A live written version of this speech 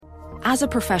As a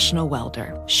professional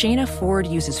welder, Shayna Ford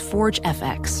uses Forge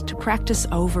FX to practice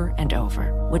over and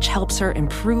over, which helps her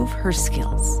improve her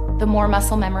skills. The more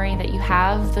muscle memory that you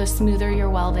have, the smoother your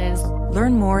weld is.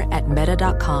 Learn more at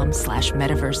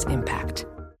meta.com/metaverseimpact.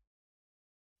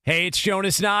 Hey, it's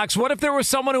Jonas Knox. What if there was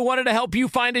someone who wanted to help you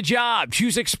find a job?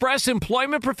 Choose Express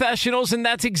Employment Professionals, and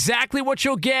that's exactly what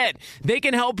you'll get. They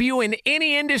can help you in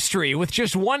any industry. With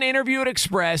just one interview at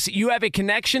Express, you have a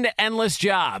connection to endless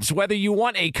jobs. Whether you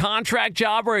want a contract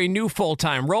job or a new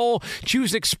full-time role,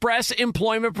 choose Express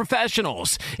Employment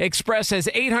Professionals. Express has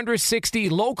 860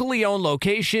 locally owned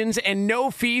locations and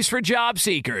no fees for job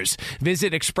seekers.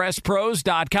 Visit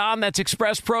expresspros.com. That's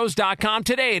expresspros.com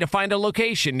today to find a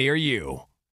location near you.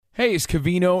 Hey, it's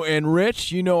Covino and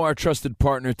Rich. You know our trusted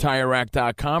partner,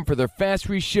 TireRack.com, for their fast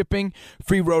reshipping,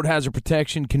 free road hazard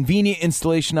protection, convenient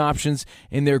installation options,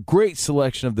 and their great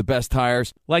selection of the best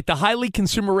tires, like the highly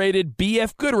consumer-rated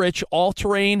BF Goodrich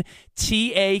All-Terrain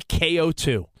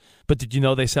TAKO2. But did you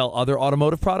know they sell other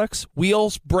automotive products?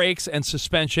 Wheels, brakes, and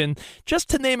suspension, just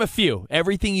to name a few.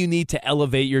 Everything you need to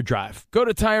elevate your drive. Go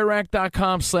to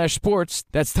TireRack.com/sports.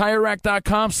 That's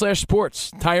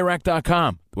TireRack.com/sports.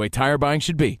 TireRack.com, the way tire buying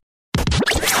should be.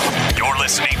 You're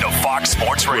listening to Fox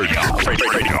Sports Radio.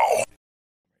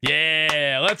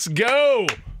 Yeah, let's go.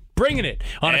 Bringing it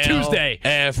on a Tuesday.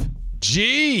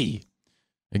 FG.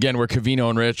 Again, we're Covino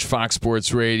and Rich, Fox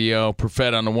Sports Radio,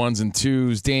 Perfett on the ones and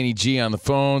twos, Danny G on the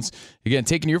phones. Again,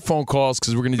 taking your phone calls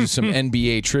because we're going to do some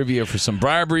NBA trivia for some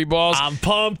bribery balls. I'm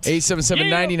pumped.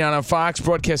 877-99 on Fox,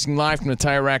 broadcasting live from the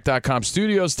TireRack.com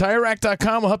studios.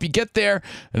 TireRack.com will help you get there.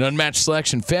 An unmatched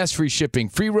selection, fast free shipping,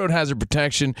 free road hazard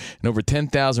protection, and over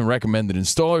 10,000 recommended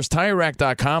installers.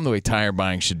 TireRack.com, the way tire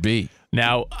buying should be.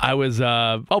 Now, I was,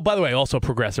 by the way, also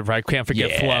Progressive, right? Can't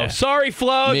forget Flo. Sorry,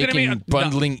 Flo. Making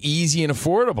bundling easy and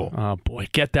affordable. Oh, boy.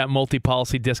 Get that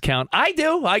multi-policy discount. I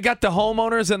do. I got the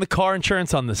homeowners and the car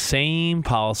insurance on the same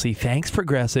policy. Thanks,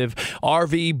 Progressive.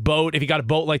 RV, boat. If you got a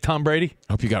boat like Tom Brady.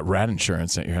 I hope you got rat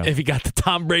insurance at your house. If you got the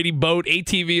Tom Brady boat,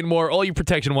 ATV, and more, all your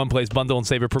protection in one place. Bundle and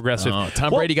save at Progressive. Oh,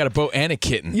 Tom Brady got a boat and a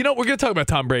kitten. You know, we're going to talk about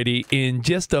Tom Brady in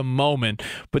just a moment.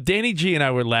 But Danny G and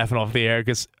I were laughing off the air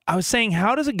because I was saying,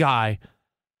 how does a guy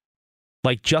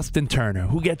like Justin Turner,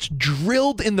 who gets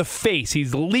drilled in the face,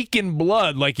 he's leaking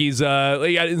blood like he's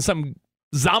in some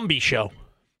zombie show.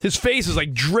 His face is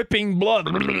like dripping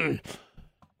blood.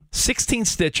 16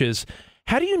 stitches.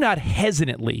 How do you not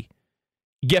hesitantly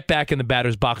get back in the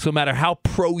batter's box, no matter how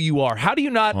pro you are? How do you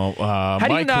not?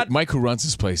 Well, Mike, who runs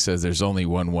this place, says there's only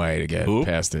one way to get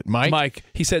past it. Mike,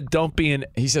 he said,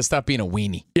 He said, stop being a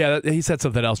weenie. Yeah, he said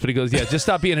something else, but he goes, just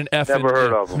stop being an F. Never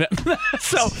heard of him.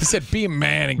 So he said, be a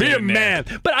man and be get a man.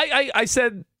 But I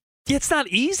said, it's not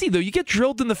easy though. You get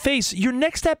drilled in the face. Your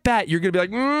next at bat, you're gonna be like,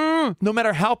 no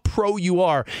matter how pro you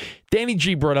are. Danny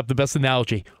G brought up the best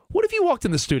analogy. What if you walked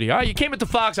in the studio? All right, you came into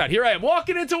Fox out. Here I am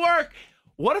walking into work.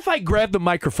 What if I grabbed the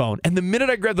microphone, and the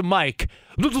minute I grabbed the mic,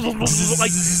 like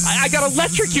I got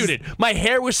electrocuted. My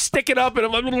hair was sticking up, and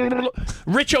I'm like,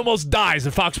 Rich almost dies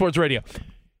at Fox Sports Radio.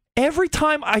 Every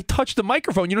time I touch the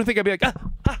microphone, you don't think I'd be like,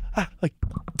 like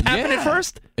tapping it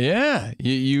first? Yeah,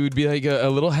 you would be like a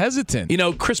little hesitant. You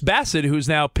know, Chris Bassett, who's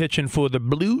now pitching for the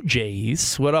Blue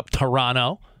Jays. What up,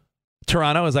 Toronto?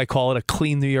 Toronto, as I call it, a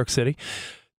clean New York City.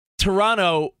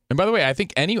 Toronto. And by the way, I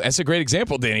think that's a great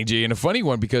example, Danny G, and a funny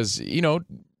one because,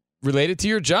 related to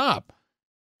your job.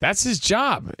 That's his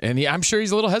job. And I'm sure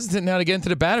he's a little hesitant now to get into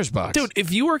the batter's box. Dude,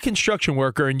 if you were a construction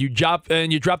worker and you dropped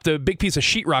a big piece of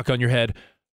sheetrock on your head,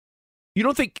 you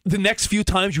don't think the next few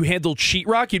times you handled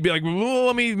sheetrock, you'd be like,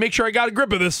 let me make sure I got a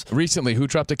grip of this. Recently, who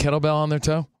dropped a kettlebell on theher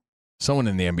toe? Someone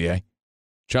in the NBA.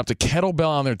 Dropped a kettlebell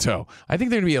on their toe. I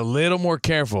think they're going to be a little more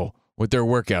careful with their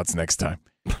workouts next time.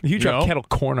 You dropped kettle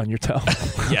corn on your toe.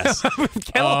 Yes.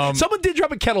 Someone did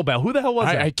drop a kettlebell. Who the hell was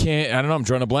that? I don't know. I'm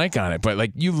drawing a blank on it.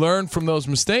 But, you learn from those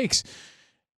mistakes.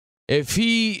 If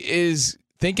he is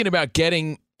thinking about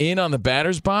getting in on the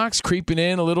batter's box, creeping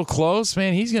in a little close,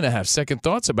 man, he's going to have second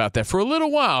thoughts about that for a little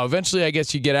while. Eventually, I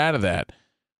guess you get out of that.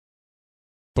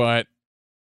 But,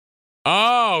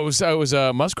 it was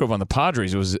Musgrove on the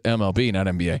Padres. It was MLB, not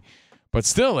NBA. But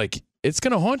still, it's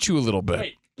going to haunt you a little bit.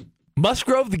 Wait.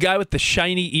 Musgrove, the guy with the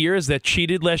shiny ears that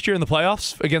cheated last year in the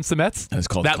playoffs against the Mets? That's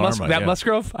called karma,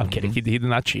 Musgrove? I'm kidding. He did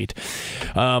not cheat.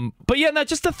 But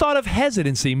just the thought of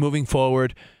hesitancy moving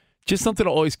forward, just something to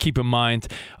always keep in mind.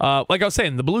 Like I was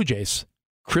saying, the Blue Jays,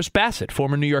 Chris Bassett,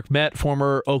 former New York Met,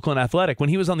 former Oakland Athletic, when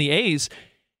he was on the A's,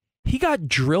 he got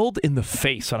drilled in the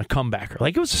face on a comebacker.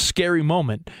 It was a scary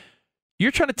moment.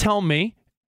 You're trying to tell me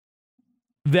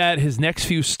that his next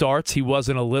few starts, he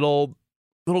wasn't a little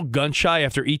gun shy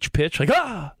after each pitch,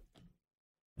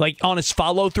 Like on his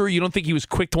follow through, you don't think he was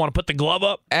quick to want to put the glove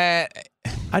up? I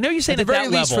know you're saying at the at very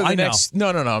that least level. for the next. No.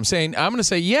 I'm saying I'm going to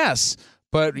say yes,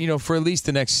 but for at least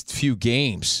the next few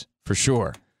games for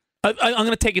sure. I'm going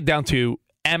to take it down to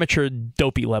amateur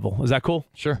dopey level. Is that cool?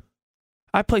 Sure.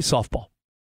 I play softball.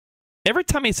 Every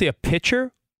time I see a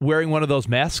pitcher wearing one of those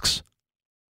masks,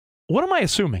 what am I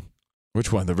assuming?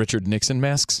 Which one? The Richard Nixon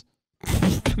masks?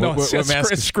 No, what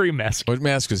mask? A scream mask. What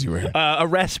mask was you wearing? A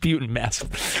Rasputin mask.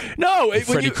 No,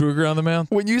 Freddy Krueger on the mound?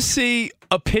 When you see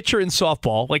a pitcher in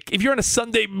softball, like if you're in a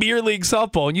Sunday beer league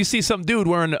softball and you see some dude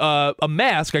wearing a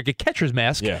mask, like a catcher's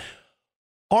mask,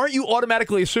 aren't you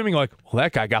automatically assuming like, well,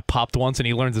 that guy got popped once and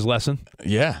he learned his lesson?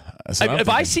 Yeah. If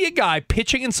I see a guy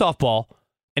pitching in softball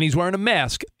and he's wearing a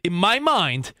mask, in my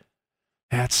mind,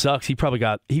 that sucks. He probably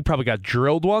got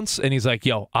drilled once, and he's like,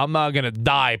 yo, I'm not going to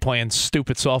die playing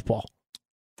stupid softball.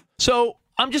 So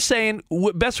I'm just saying,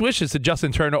 best wishes to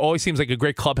Justin Turner. Always seems like a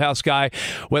great clubhouse guy,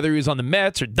 whether he was on the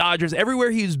Mets or Dodgers, everywhere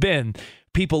he's been,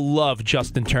 people love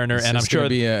Justin Turner, and I'm sure it'll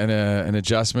be an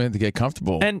adjustment to get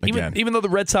comfortable. And again. even though the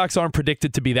Red Sox aren't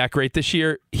predicted to be that great this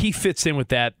year, he fits in with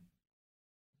that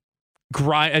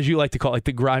as you like to call it, like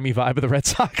the grimy vibe of the Red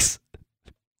Sox.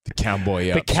 The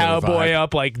cowboy up. The cowboy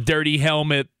up, like dirty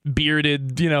helmet,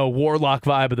 bearded, warlock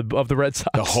vibe of the Red Sox.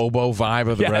 The hobo vibe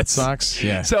of the Red Sox.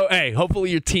 Yeah. So, hey,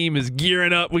 hopefully your team is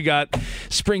gearing up. We got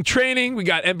spring training. We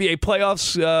got NBA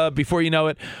playoffs before you know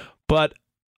it. But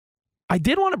I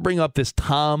did want to bring up this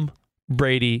Tom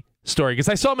Brady story because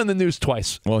I saw him in the news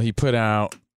twice. Well, he put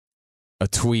out a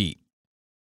tweet,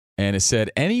 and it said,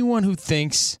 anyone who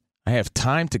thinks I have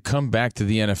time to come back to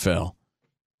the NFL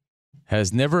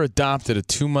has never adopted a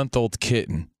 2-month-old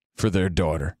kitten for their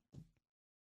daughter.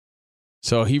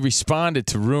 So he responded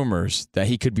to rumors that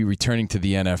he could be returning to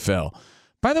the NFL.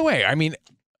 By the way, I mean,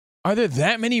 are there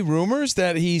that many rumors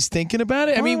that he's thinking about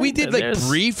it? I mean, we did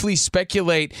briefly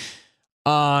speculate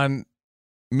on,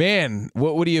 man,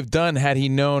 what would he have done had he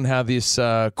known how this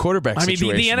quarterback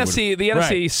situation the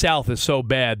NFC South is so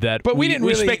bad that but we didn't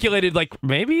really speculated like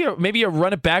maybe you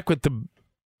run it back with the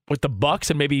Bucks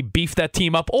and maybe beef that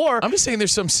team up. Or I'm just saying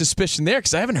there's some suspicion there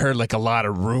because I haven't heard like a lot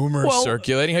of rumors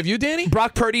circulating. Have you, Danny?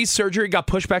 Brock Purdy's surgery got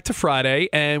pushed back to Friday,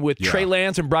 and with Trey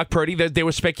Lance and Brock Purdy, there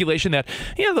was speculation that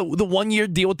the 1-year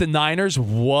deal with the Niners.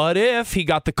 What if he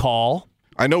got the call?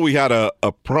 I know we had a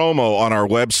promo on our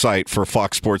website for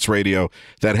Fox Sports Radio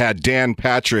that had Dan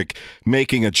Patrick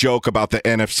making a joke about the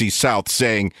NFC South,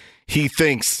 saying he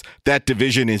thinks that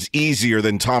division is easier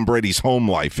than Tom Brady's home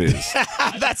life is.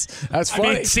 That's funny. I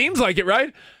mean, it seems like it,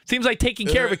 right? Seems like taking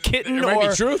care of a kitten there might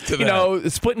be truth to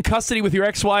that. Splitting custody with your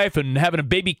ex-wife and having a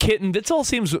baby kitten. That all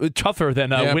seems tougher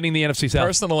than winning the NFC South.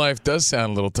 Personal life does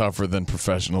sound a little tougher than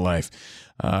professional life.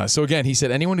 So again, he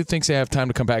said, anyone who thinks they have time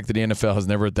to come back to the NFL has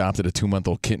never adopted a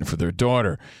 2-month-old kitten for their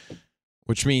daughter,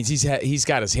 which means he's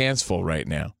got his hands full right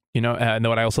now. Know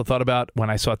what I also thought about when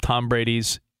I saw Tom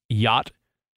Brady's yacht,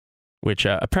 which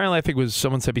apparently I think was,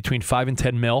 someone said, between 5 and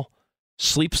 10 mil,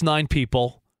 sleeps 9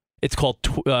 people. It's called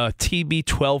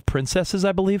TB12 Princesses,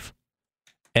 I believe.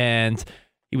 And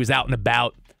he was out and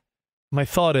about. My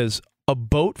thought is, a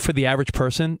boat for the average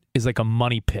person is like a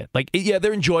money pit. Like, yeah,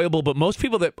 they're enjoyable, but most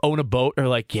people that own a boat are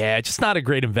like, yeah, it's just not a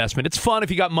great investment. It's fun if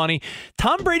you got money.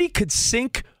 Tom Brady could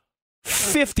sink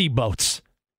 50 boats,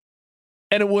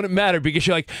 and it wouldn't matter because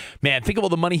you're like, man, think of all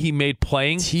the money he made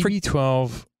playing.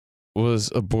 TB12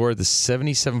 was aboard the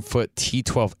 77-foot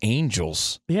T-12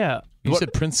 Angels. Yeah. You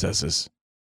said Princesses.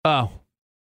 Oh,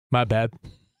 my bad.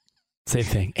 Same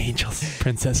thing. Angels,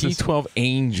 Princesses. T-12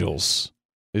 Angels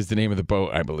is the name of the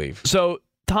boat, I believe. So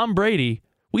Tom Brady,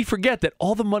 we forget that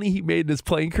all the money he made in his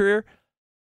playing career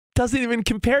doesn't even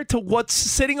compare to what's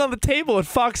sitting on the table at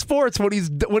Fox Sports when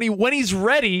he's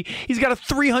ready. He's got a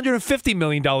 $350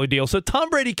 million deal. So Tom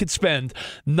Brady could spend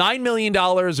 $9 million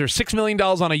or $6 million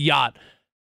on a yacht,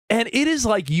 and it is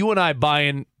like you and I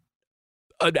buying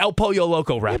an El Pollo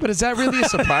Loco wrap. Yeah, but is that really a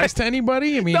surprise to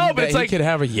anybody? I mean, no, but he could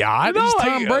have a yacht. He's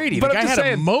Tom Brady. The guy had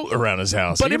a moat around his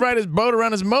house. But he could ride his boat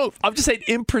around his moat. I'm just saying,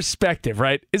 in perspective,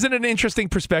 right? Isn't it an interesting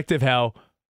perspective how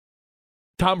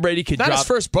Tom Brady could not his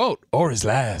first boat or his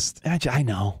last. I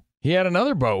know. He had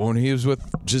another boat when he was with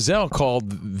Giselle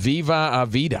called Viva a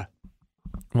Vida.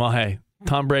 Well, hey,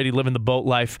 Tom Brady living the boat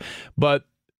life. But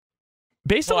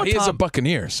based on what he is a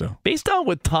Buccaneer, so based on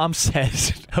what Tom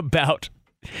says about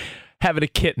having a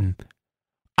kitten,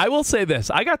 I will say this.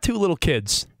 I got 2 little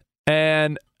kids,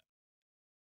 and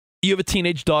you have a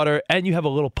teenage daughter, and you have a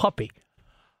little puppy.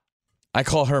 I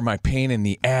call her my pain in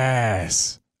the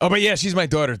ass. Oh, but yeah, she's my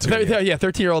daughter, too.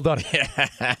 13-year-old daughter.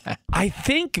 I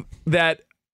think that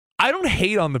I don't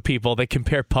hate on the people that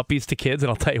compare puppies to kids, and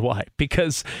I'll tell you why.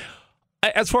 Because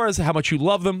as far as how much you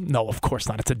love them, no, of course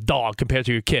not. It's a dog compared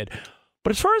to your kid.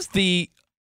 But as far as the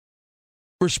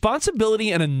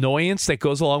responsibility and annoyance that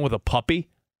goes along with a puppy,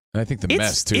 And I think the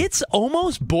mess too. It's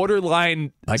almost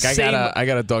borderline. Like I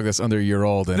got a dog that's under a year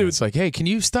old, and dude, it's like, hey, can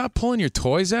you stop pulling your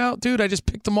toys out, dude? I just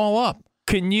picked them all up.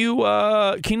 Can you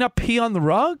not pee on the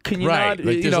rug? Can you right. not?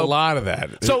 Like, there's a lot of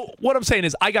that. So what I'm saying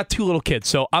is, I got 2 little kids,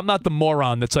 so I'm not the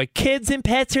moron that's like kids and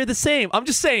pets are the same. I'm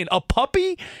just saying a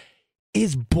puppy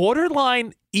is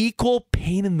borderline equal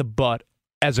pain in the butt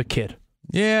as a kid.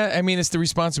 Yeah, I mean, it's the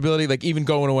responsibility. Like even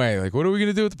going away, like what are we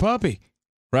gonna do with the puppy,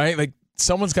 right? Like.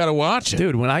 Someone's got to watch it.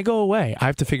 Dude, when I go away, I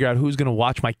have to figure out who's going to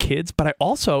watch my kids. But I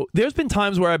also, there's been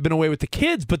times where I've been away with the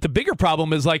kids, but the bigger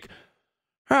problem is like,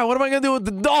 all right, what am I going to do with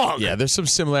the dog? Yeah, there's some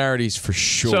similarities for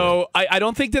sure. So I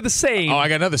don't think they're the same. Oh, I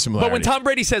got another similarity. But when Tom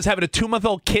Brady says having a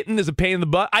 2-month-old kitten is a pain in the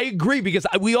butt, I agree because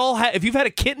we all have, if you've had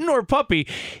a kitten or a puppy,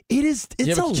 it's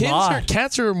a lot.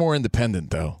 Cats are more independent,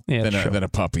 though, than a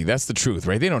puppy. That's the truth,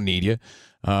 right? They don't need you.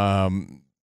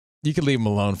 You could leave them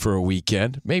alone for a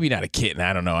weekend. Maybe not a kitten.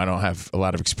 I don't know. I don't have a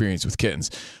lot of experience with kittens.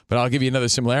 But I'll give you another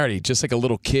similarity. Just like a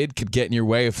little kid could get in your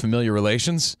way of familiar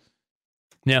relations,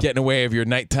 get in the way of your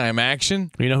nighttime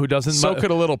action. You know who doesn't? So could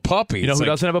a little puppy. You know who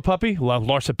doesn't have a puppy?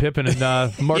 Larsa Pippen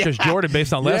and Marcus Jordan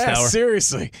based on last hour.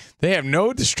 Seriously. They have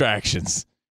no distractions.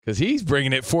 Because he's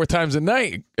bringing it 4 times a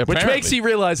night, apparently. Which makes you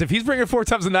realize if he's bringing it 4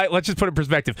 times a night, let's just put it in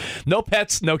perspective. No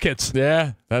pets, no kids.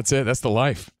 Yeah, that's it. That's the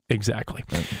life. Exactly.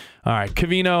 All right,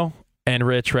 Covino and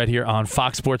Rich right here on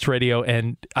Fox Sports Radio.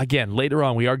 And again, later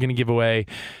on, we are going to give away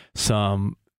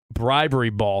some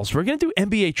bribery balls. We're going to do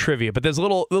NBA trivia, but there's a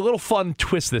little fun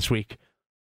twist this week.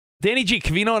 Danny G,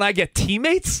 Covino and I get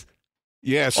teammates?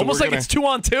 Yeah, so almost like it's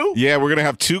 2-on-2? Yeah, we're going to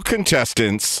have 2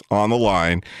 contestants on the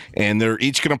line, and they're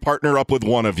each going to partner up with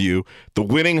one of you. The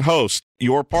winning host,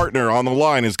 your partner on the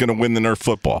line, is going to win the Nerf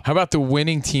football. How about the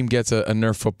winning team gets a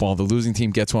Nerf football, the losing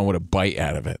team gets one with a bite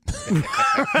out of it,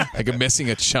 like a missing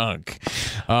a chunk.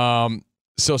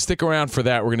 So stick around for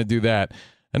that. We're going to do that.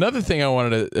 Another thing I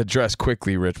wanted to address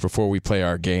quickly, Rich, before we play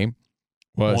our game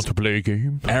was Want to play a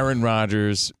game? Aaron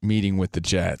Rodgers meeting with the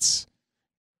Jets.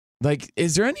 Like,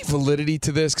 is there any validity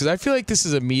to this? Because I feel like this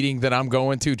is a meeting that I'm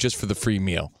going to just for the free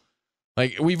meal.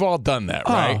 Like, we've all done that,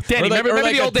 right? Danny, remember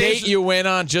like the old days? Date you went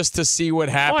on just to see what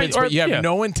happens, but you have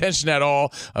no intention at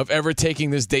all of ever taking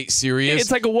this date serious.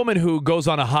 It's like a woman who goes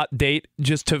on a hot date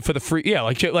just for the free. Yeah,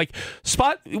 like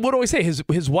Spot would always say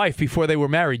his wife before they were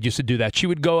married used to do that. She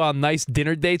would go on nice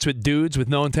dinner dates with dudes with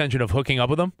no intention of hooking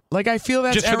up with them. Like, I feel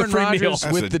that's just Aaron Rodgers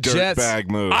with the Jets. Bag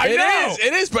move.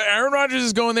 It is. But Aaron Rodgers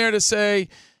is going there to say,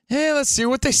 hey, let's see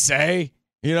what they say.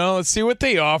 Let's see what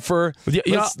they offer.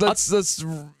 Let's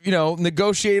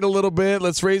negotiate a little bit.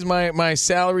 Let's raise my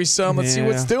salary some. Let's see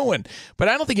what's doing. But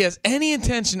I don't think he has any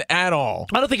intention at all.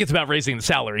 I don't think it's about raising the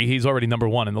salary. He's already number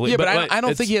 1 in the league. Yeah, but I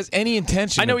don't think he has any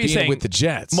intention of being with the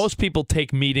Jets. Most people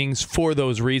take meetings for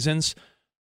those reasons.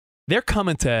 They're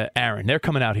coming to Aaron. They're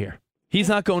coming out here. He's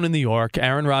not going to New York.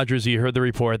 Aaron Rodgers, you heard the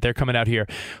report. They're coming out here.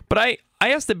 But I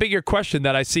asked the bigger question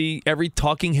that I see every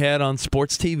talking head on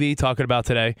sports TV talking about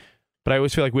today, but I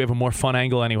always feel like we have a more fun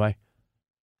angle anyway.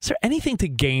 Is there anything to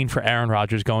gain for Aaron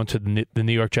Rodgers going to the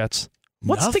New York Jets?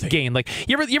 What's the gain? Like,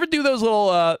 you ever do those little...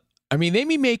 I mean, they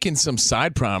be making some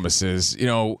side promises.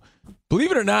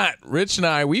 Believe it or not, Rich and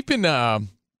I, we've been...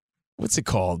 what's it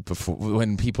called before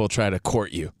when people try to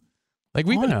court you? Like,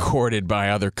 we've been courted by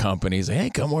other companies. Like, hey,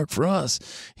 come work for us.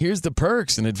 Here's the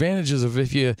perks and advantages of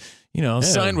if you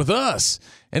sign with us.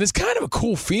 And it's kind of a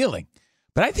cool feeling.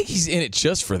 But I think he's in it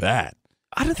just for that.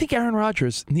 I don't think Aaron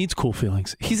Rodgers needs cool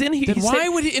feelings. He's in here. Then why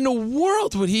would in the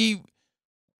world would he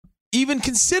even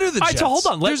consider the Jets? All right, so hold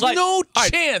on. There's no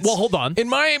chance. Right, well, hold on. In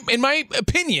my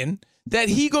opinion, that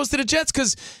he goes to the Jets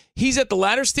because he's at the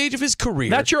latter stage of his career.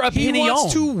 That's your opinion. He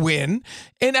wants to win,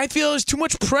 and I feel there's too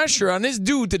much pressure on this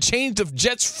dude to change the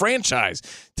Jets franchise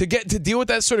to deal with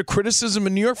that sort of criticism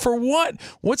in New York for what?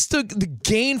 What's the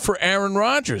gain for Aaron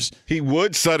Rodgers? He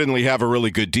would suddenly have a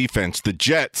really good defense. The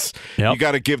Jets, you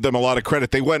got to give them a lot of credit.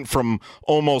 They went from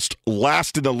almost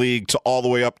last in the league to all the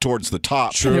way up towards the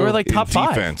top. They were like top 5.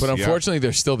 Defense. But unfortunately,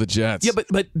 they're still the Jets. Yeah,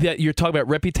 but you're talking about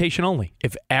reputation only.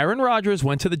 If Aaron Rodgers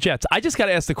went to the Jets, I just got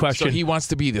to ask the question. So he wants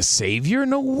to be the savior?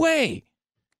 No way.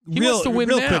 He wants to win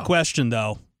real now. Quick question,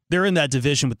 though. They're in that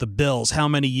division with the Bills. How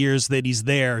many years that he's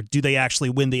there do they actually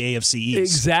win the AFC East?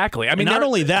 Exactly. I mean, not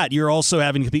only that, you're also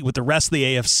having to compete with the rest of the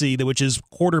AFC, which is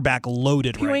quarterback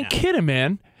loaded right now. You ain't kidding,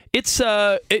 man. It's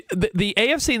the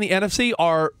AFC and the NFC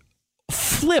are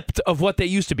flipped of what they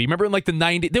used to be. Remember in like the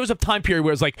 90s, there was a time period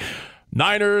where it was like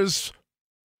Niners,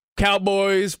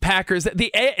 Cowboys, Packers.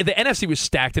 The NFC was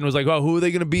stacked, and it was like, oh, who are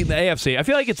they going to beat in the AFC? I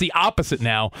feel like it's the opposite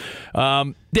now.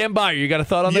 Dan Byer, you got a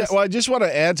thought on this? Well, I just want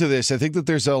to add to this. I think that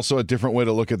there's also a different way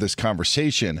to look at this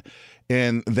conversation,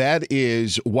 and that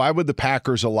is, why would the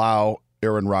Packers allow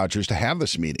Aaron Rodgers to have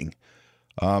this meeting?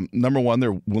 Number one,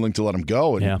 they're willing to let him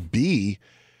go, and B,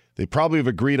 they probably have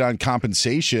agreed on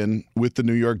compensation with the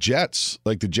New York Jets.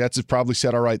 Like, the Jets have probably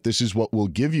said, all right, this is what we'll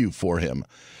give you for him.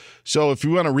 So if you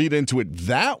want to read into it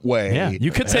that way,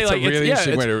 you could say, like, a really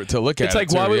interesting way to look at it. It's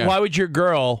like, why would your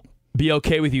girl be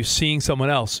okay with you seeing someone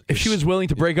else if she was willing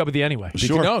to break up with you anyway?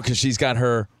 Sure. No, because she's got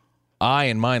her eye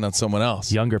and mind on someone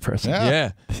else. Younger person.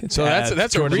 Yeah. So that's a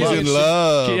Jordan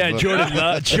Love. Yeah, Jordan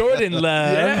Love. Jordan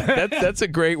Love. Yeah, that's a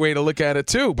great way to look at it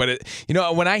too. But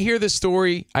when I hear this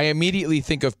story, I immediately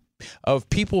think of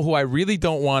people who I really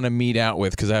don't want to meet out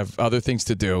with because I have other things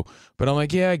to do. But I'm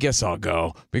like, yeah, I guess I'll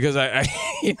go because I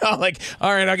like,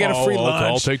 all right, I'll get a free lunch.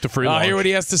 I'll take the free lunch. I'll hear what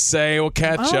he has to say. We'll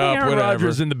catch up. Aaron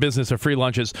Rodgers in the business of free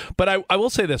lunches. But I will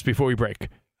say this before we break.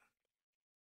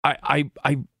 I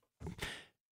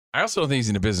also don't think he's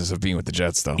in the business of being with the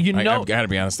Jets, though. I've got to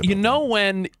be honest about that.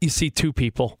 When you see two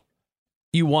people,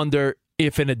 you wonder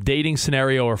if in a dating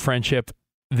scenario or friendship,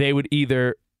 they would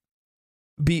either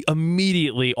be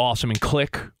immediately awesome and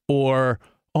click, or,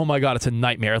 oh my God, it's a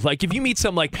nightmare. Like, if you meet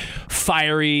some, like,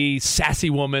 fiery, sassy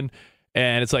woman,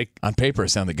 and it's like, on paper, it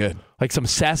sounded good. Like some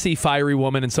sassy, fiery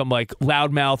woman and some, like,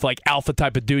 loudmouth, like, alpha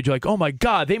type of dude, you're like, oh my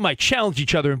God, they might challenge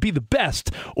each other and be the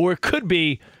best. Or it could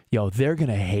be, they're going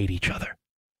to hate each other.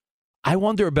 I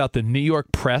wonder about the New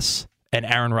York press and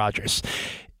Aaron Rodgers.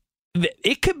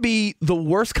 It could be the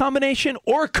worst combination,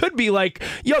 or it could be like,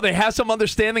 they have some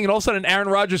understanding, and all of a sudden Aaron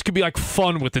Rodgers could be like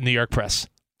fun with the New York press.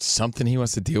 Something he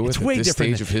wants to deal with It's at way this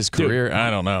different stage of his career. Dude, I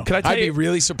don't know. I'd be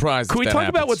really surprised. Can we talk happens.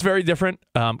 about what's very different?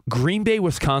 Green Bay,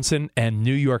 Wisconsin, and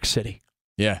New York City.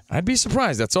 Yeah, I'd be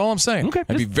surprised. That's all I'm saying. Okay,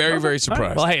 I'd be very, very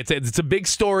surprised. Well, hey, it's a big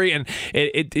story, and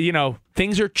it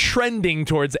things are trending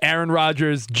towards Aaron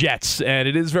Rodgers' Jets, and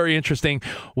it is very interesting.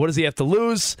 What does he have to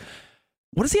lose?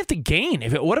 What does he have to gain?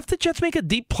 What if the Jets make a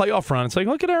deep playoff run? It's like,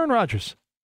 look at Aaron Rodgers.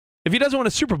 If he doesn't win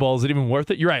a Super Bowl, is it even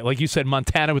worth it? You're right. Like you said,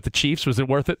 Montana with the Chiefs, was it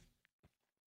worth it?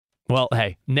 Well,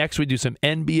 hey, next we do some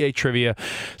NBA trivia.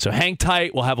 So hang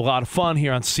tight. We'll have a lot of fun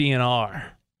here on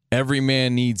CNR. Every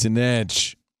man needs an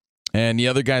edge. And the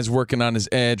other guy's working on his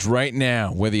edge right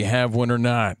now, whether you have one or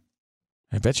not.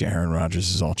 I bet you Aaron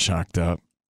Rodgers is all chalked up.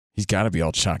 He's got to be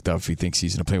all chalked up if he thinks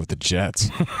he's going to play with the Jets.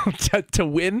 to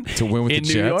win with in the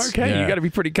Jets? New York? Hey, yeah. You got to be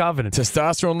pretty confident.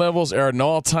 Testosterone levels are at an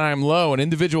all-time low, and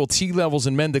individual T levels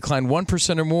in men decline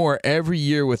 1% or more every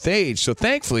year with age. So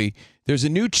thankfully, there's a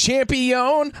new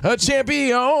champion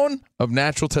of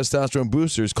natural testosterone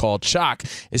boosters called Choq.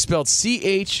 It's spelled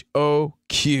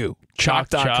CHOQ.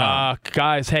 Choq.com.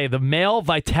 Guys, hey, the male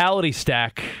vitality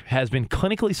stack has been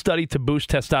clinically studied to boost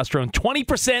testosterone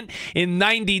 20% in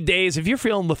 90 days. If you're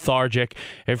feeling lethargic,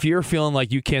 if you're feeling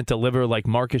like you can't deliver like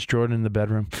Marcus Jordan in the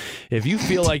bedroom, if you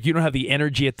feel like you don't have the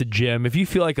energy at the gym, if you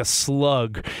feel like a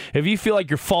slug, if you feel like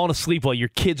you're falling asleep while your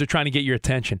kids are trying to get your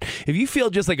attention, if you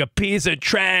feel just like a piece of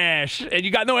trash and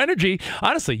you got no energy,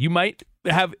 honestly, you might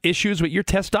have issues with your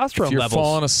testosterone if you're levels.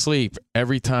 Falling asleep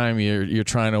every time you're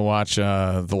trying to watch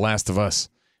The Last of Us.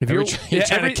 If you're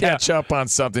trying to catch up on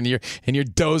something, you're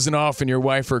dozing off, and your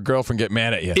wife or girlfriend get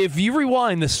mad at you. If you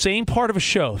rewind the same part of a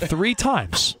show 3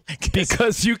 times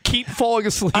because you keep falling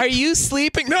asleep, are you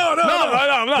sleeping? No,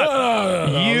 I'm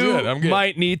not. I'm good.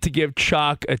 Might need to give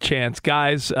Choq a chance,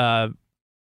 guys.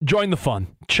 Join the fun.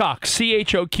 Choq,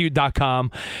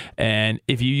 CHOQ.com. And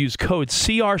if you use code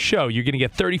CRSHOW, you're going to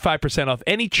get 35% off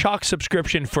any Choq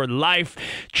subscription for life.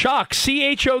 Choq,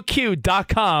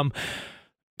 CHOQ.com.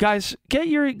 Guys, get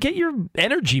your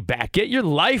energy back. Get your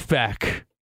life back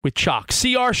with Choq.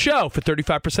 CRSHOW for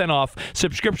 35% off.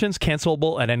 Subscriptions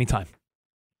cancelable at any time.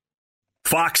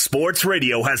 Fox Sports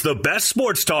Radio has the best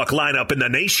sports talk lineup in the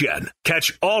nation.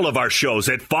 Catch all of our shows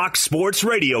at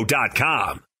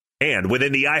foxsportsradio.com. And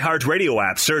within the iHeartRadio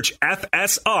app, search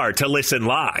FSR to listen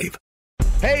live.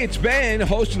 Hey, it's Ben,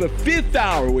 host of The Fifth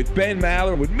Hour with Ben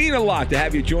Maller. It would mean a lot to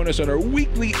have you join us on our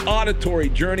weekly auditory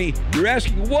journey. You're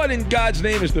asking, what in God's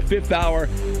name is The Fifth Hour?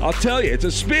 I'll tell you, it's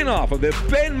a spin-off of The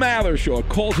Ben Maller Show, a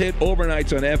cult hit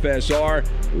overnights on FSR.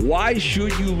 Why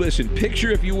should you listen?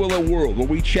 Picture, if you will, a world where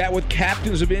we chat with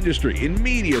captains of industry in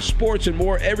media, sports, and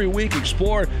more every week.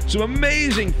 Explore some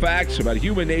amazing facts about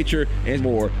human nature and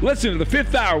more. Listen to The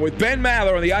Fifth Hour with Ben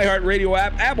Maller on the iHeartRadio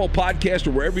app, Apple Podcast,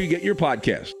 or wherever you get your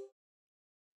podcasts.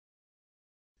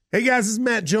 Hey guys, this is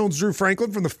Matt Jones, Drew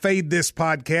Franklin from the Fade This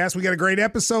podcast. We got a great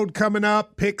episode coming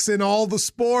up, picks in all the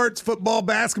sports, football,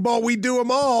 basketball, we do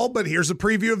them all, but here's a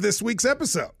preview of this week's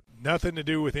episode. nothing to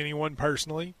do with anyone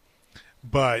personally,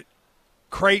 but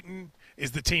Creighton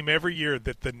is the team every year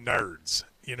that the nerds,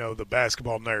 the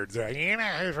basketball nerds, they're like,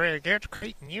 who's really good?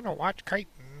 Creighton. Watch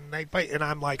Creighton. They play. And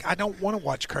I'm like, I don't want to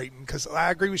watch Creighton because I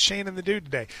agree with Shannon the dude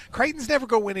today. Creighton's never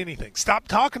going to win anything. Stop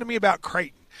talking to me about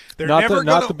Creighton. They're not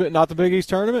the Big East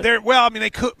tournament. They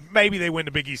could maybe they win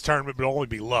the Big East tournament, but it'll only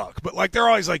be luck. But they're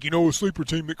always like, a sleeper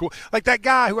team that cool. Like that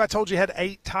guy who I told you had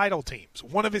 8 title teams.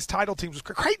 One of his title teams was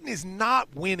Creighton is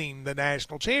not winning the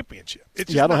national championship. I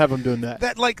don't have them doing that.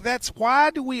 That's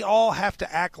why do we all have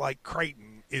to act like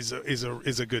Creighton is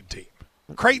a good team?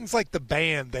 Creighton's like the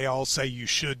band they all say you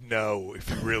should know if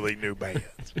you really knew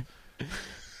bands.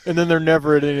 And then they're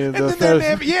never at any of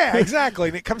the yeah, exactly.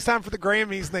 And it comes time for the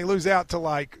Grammys, and they lose out to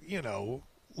Lil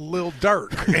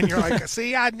Durk, and you're like,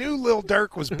 "See, I knew Lil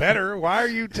Durk was better. Why are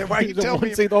you telling me?"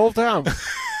 The whole time.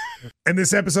 And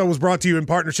this episode was brought to you in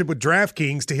partnership with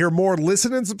DraftKings. To hear more,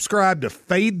 listen and subscribe to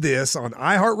Fade This on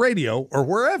iHeartRadio or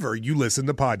wherever you listen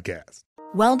to podcasts.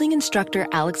 Welding instructor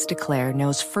Alex DeClaire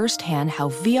knows firsthand how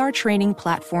VR training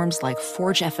platforms like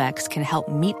ForgeFX can help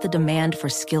meet the demand for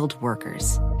skilled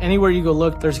workers. Anywhere you go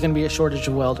look, there's going to be a shortage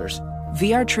of welders.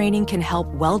 VR training can help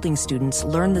welding students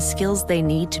learn the skills they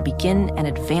need to begin and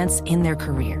advance in their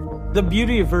career. The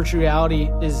beauty of virtual reality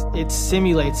is it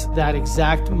simulates that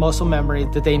exact muscle memory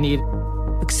that they need.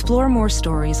 Explore more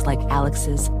stories like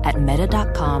Alex's at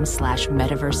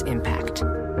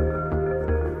meta.com/metaverseimpact.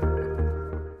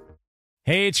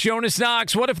 Hey, it's Jonas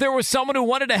Knox. What if there was someone who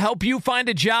wanted to help you find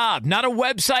a job? Not a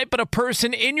website, but a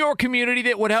person in your community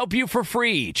that would help you for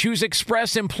free. Choose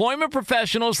Express Employment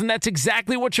Professionals, and that's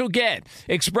exactly what you'll get.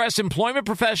 Express Employment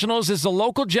Professionals is the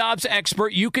local jobs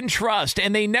expert you can trust,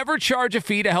 and they never charge a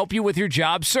fee to help you with your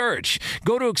job search.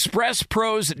 Go to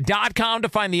expresspros.com to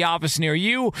find the office near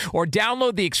you, or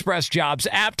download the Express Jobs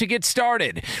app to get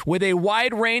started. With a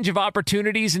wide range of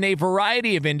opportunities in a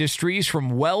variety of industries,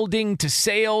 from welding to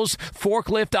sales,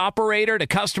 forklift operator to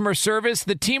customer service,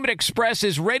 the team at Express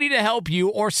is ready to help you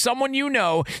or someone you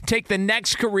know take the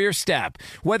next career step.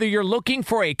 Whether you're looking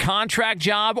for a contract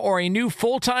job or a new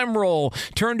full-time role,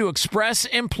 turn to Express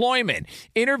Employment.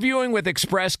 Interviewing with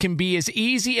Express can be as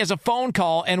easy as a phone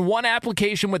call, and one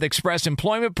application with Express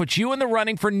Employment puts you in the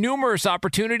running for numerous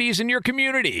opportunities in your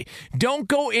community. Don't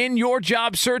go in your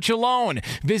job search alone.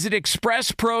 Visit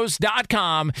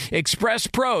expresspros.com,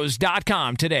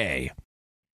 expresspros.com today.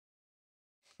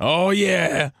 Oh,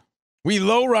 yeah. We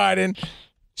low riding.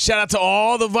 Shout out to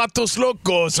all the Vatos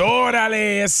Locos.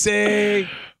 Órale, ese.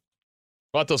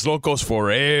 Vatos Locos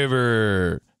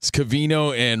forever. It's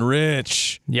Covino and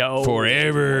Rich. Yo.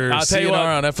 Forever. I'll tell you what,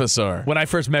 on FSR. when I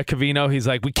first met Covino, he's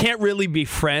like, we can't really be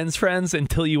friends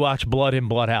until you watch Blood In,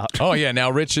 Blood Out. Oh, yeah. Now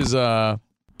Rich is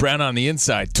brown on the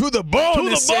inside. To the bone. To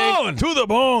the bone. To the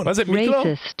bone. Was it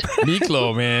Miklo? Racist.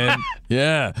 Miklo, man.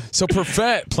 Yeah. So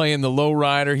Perfett playing the low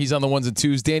rider. He's on the ones and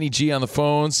twos. Danny G on the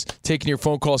phones, taking your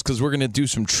phone calls because we're going to do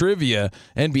some trivia,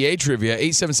 NBA trivia.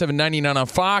 877-99 on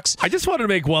Fox. I just wanted to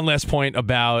make one last point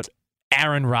about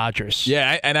Aaron Rodgers.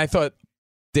 Yeah, and I thought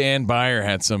Dan Beyer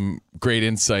had some great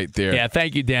insight there. Yeah,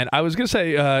 thank you, Dan. I was going to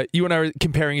say, you and I were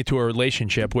comparing it to a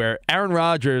relationship where Aaron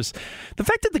Rodgers, the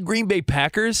fact that the Green Bay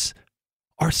Packers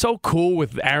are so cool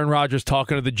with Aaron Rodgers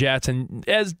talking to the Jets, and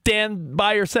as Dan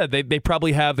Beyer said, they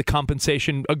probably have the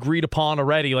compensation agreed upon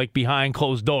already, like behind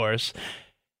closed doors.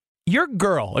 Your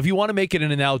girl, if you want to make it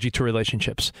an analogy to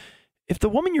relationships, if the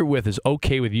woman you're with is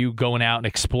okay with you going out and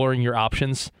exploring your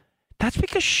options, that's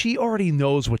because she already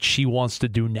knows what she wants to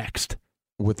do next.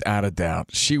 Without a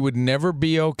doubt. She would never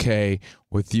be okay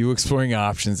with you exploring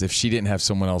options if she didn't have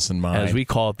someone else in mind. As we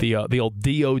call it, the old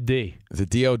DOD. The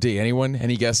DOD. Anyone?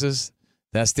 Any guesses?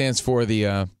 That stands for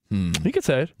the. You could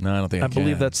say it. No, I don't think I can.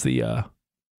 believe that's the on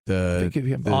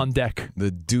deck.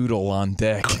 The doodle on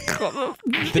deck.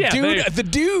 The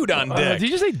dude on deck. Did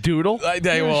you say doodle? I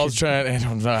was trying. I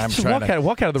don't know. I'm trying to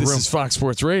walk out of the room. This is Fox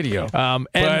Sports Radio.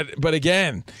 But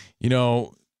again,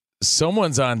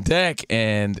 someone's on deck,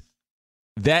 and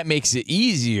that makes it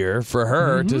easier for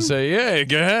her to say, "Hey,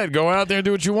 go ahead, go out there and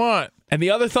do what you want." And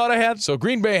the other thought I had. So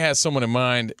Green Bay has someone in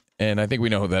mind. And I think we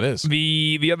know who that is.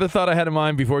 The other thought I had in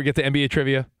mind before we get to NBA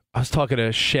trivia, I was talking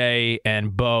to Shay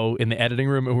and Bo in the editing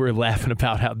room, and we were laughing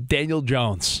about how Daniel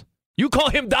Jones, you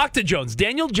call him Dr. Jones,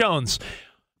 Daniel Jones,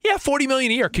 yeah, $40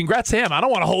 million a year. Congrats to him. I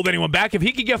don't want to hold anyone back. If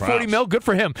he could get $40 million, good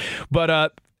for him.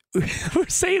 But we're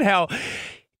saying how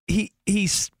he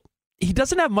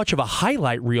doesn't have much of a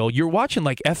highlight reel. You're watching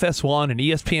like FS1 and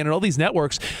ESPN and all these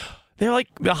networks. They're like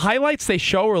the highlights they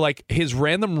show are like his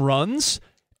random runs.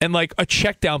 and like a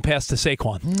check down pass to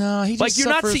Saquon. No, he just like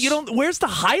you're suffers. not. You don't. Where's the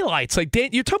highlights? Like Dan,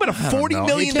 you're talking about a $40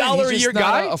 million a year not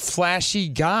guy. A flashy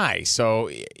guy, so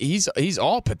he's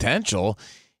all potential.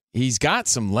 He's got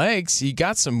some legs. He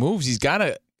got some moves. He's got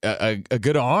a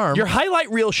good arm. Your highlight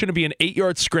reel shouldn't be an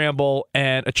 8-yard scramble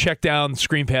and a check down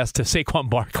screen pass to Saquon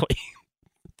Barkley.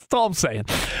 That's all I'm saying.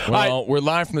 Well, we're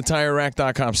live from the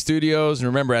TireRack.com studios. And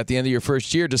remember, at the end of your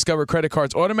first year, Discover credit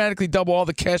cards automatically double all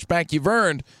the cash back you've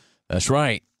earned. That's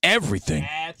right. Everything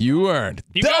you earned.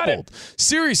 You got doubled.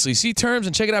 Seriously, see terms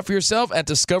and check it out for yourself at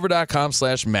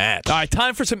discover.com/match. All right,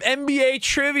 time for some NBA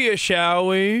trivia, shall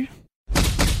we?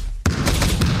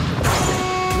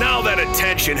 Now that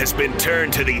attention has been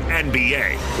turned to the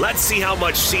NBA, let's see how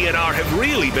much CNR have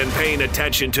really been paying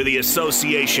attention to the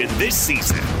association this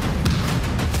season.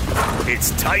 It's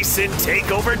Tyson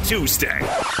Takeover Tuesday.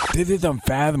 This is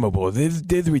unfathomable. This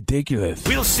is ridiculous.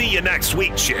 We'll see you next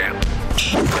week, champ.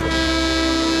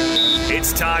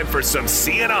 It's time for some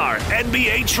CNR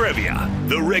NBA trivia.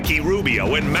 The Ricky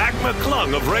Rubio and Mac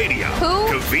McClung of radio.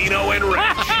 Who? Covino and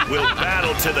Rich will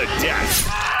battle to the death.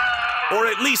 Or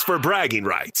at least for bragging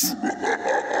rights.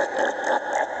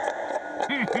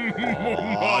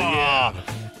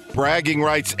 Bragging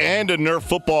rights and a Nerf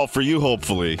football for you,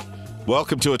 hopefully.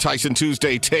 Welcome to a Tyson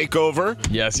Tuesday takeover.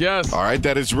 Yes, yes. All right,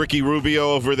 that is Ricky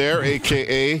Rubio over there,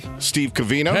 a.k.a. Steve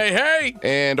Covino. Hey, hey.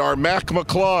 And our Mac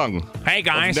McClung. Hey,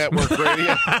 guys. Of Network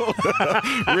Radio.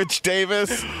 Rich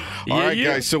Davis. All right,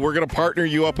 guys, so we're going to partner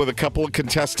you up with a couple of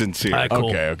contestants here.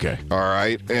 Cool. Okay. All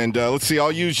right, and let's see.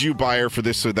 I'll use you, Buyer, for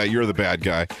this so that you're the bad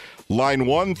guy. Line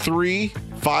 1, 3,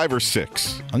 5, or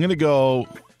 6? I'm going to go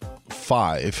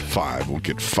 5. 5. We'll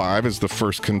get 5 as the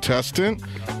first contestant.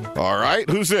 All right,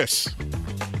 who's this?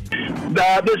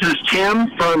 This is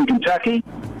Tim from Kentucky.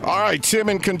 All right, Tim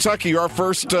in Kentucky, our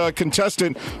first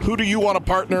contestant. Who do you want to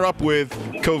partner up with,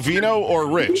 Covino or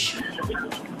Rich?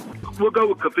 We'll go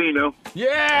with Covino.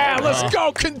 Yeah, let's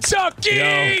go, Kentucky!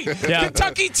 Yeah.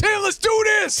 Kentucky, Tim, let's do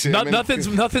this!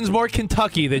 Nothing's more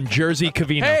Kentucky than Jersey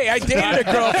Covino. Hey, I dated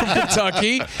a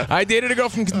girl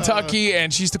from Kentucky.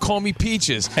 And she used to call me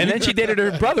Peaches. And then she dated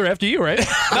her brother after you, right?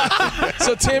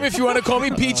 So, Tim, if you want to call me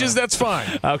Peaches, that's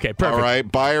fine. Okay, perfect. All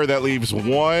right, Buyer, that leaves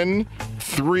 1,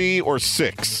 3, or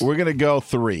 6. We're going to go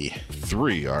 3.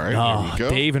 3, all right, here we go.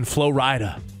 Dave and Flo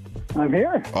Rida. I'm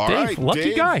here. All Dave, right, lucky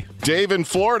Dave, guy. Dave in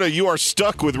Florida, you are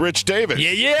stuck with Rich Davis.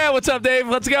 Yeah. What's up, Dave?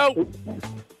 Let's go.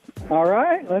 All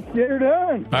right, let's get her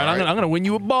done. All right, I'm gonna win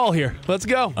you a ball here. Let's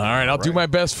go. All right, I'll do my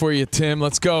best for you, Tim.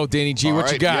 Let's go. Danny G,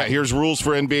 what you got? Yeah, here's rules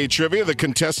for NBA trivia. The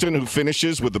contestant who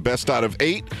finishes with the best out of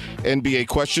 8 NBA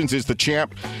questions is the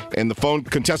champ, and the phone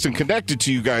contestant connected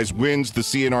to you guys wins the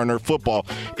CNR Nerf football.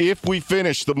 If we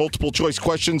finish the multiple choice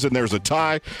questions and there's a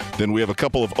tie, then we have a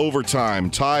couple of overtime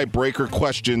tiebreaker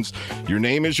questions. Your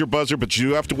name is your buzzer, but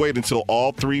you have to wait until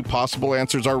all 3 possible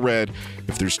answers are read.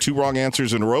 If there's 2 wrong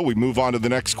answers in a row, we move on to the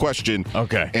next question.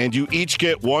 Okay. And you each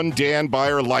get 1 Dan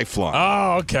Buyer lifeline.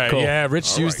 Oh, okay. Cool. Yeah,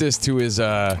 Rich used this to his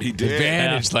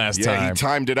advantage last time. Yeah, he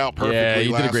timed it out perfectly. Yeah, he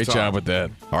did a last great time. job with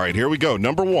that. All right, here we go.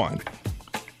 Number 1.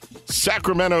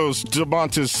 Sacramento's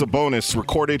Domantas Sabonis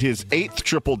recorded his 8th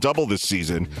triple-double this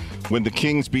season when the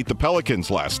Kings beat the Pelicans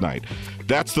last night.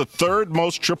 That's the 3rd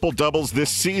most triple-doubles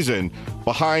this season,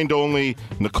 behind only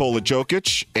Nikola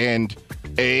Jokic and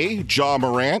A, Ja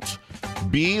Morant,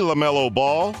 B, LaMelo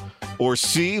Ball, or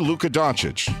C, Luka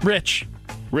Doncic. Rich.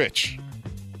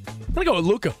 I'm gonna go with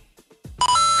Luka.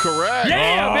 Correct.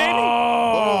 Yeah, baby.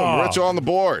 Boom, Rich on the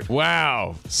board.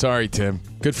 Wow. Sorry, Tim.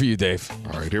 Good for you, Dave.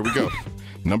 All right, here we go.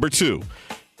 Number 2.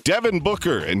 Devin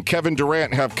Booker and Kevin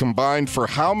Durant have combined for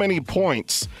how many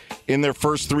points in their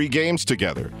first 3 games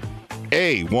together?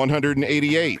 A,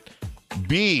 188,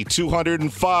 B,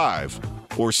 205,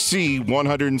 or C,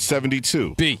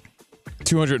 172? B,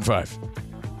 205.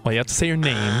 Well, you have to say your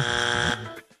name.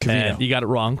 Covino. You got it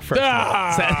wrong. First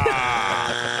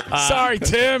Sorry,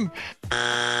 Tim.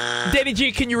 Danny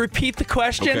G, can you repeat the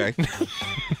question? Okay.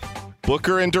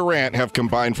 Booker and Durant have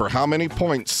combined for how many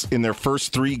points in their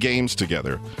first 3 games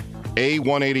together? A,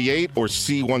 188, or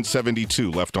C, 172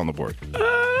 left on the board?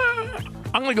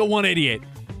 I'm going to go 188.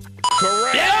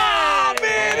 Correct. Yeah,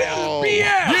 man.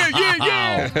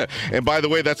 Yeah. And by the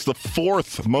way, that's the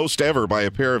 4th most ever by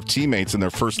a pair of teammates in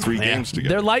their first 3 games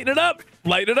together. They're lighting it up.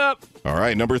 All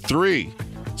right, number 3.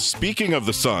 Speaking of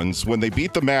the Suns, when they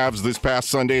beat the Mavs this past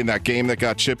Sunday in that game that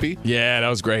got chippy. Yeah, that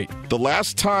was great. The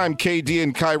last time KD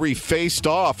and Kyrie faced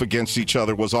off against each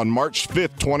other was on March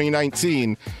 5th,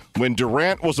 2019, when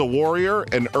Durant was a Warrior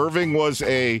and Irving was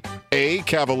a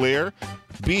Cavalier,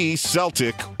 B,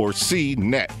 Celtic, or C,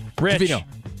 Net. Rich. Covino.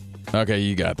 Okay,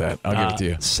 you got that. I'll give it to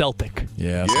you. Celtic.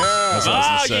 Yeah. Yeah. That's what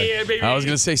I was gonna say. yeah, baby. I was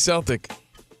going to say Celtic.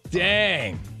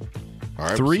 Dang. All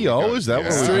right, 3-0, is that what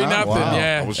we 3-0, got? Wow.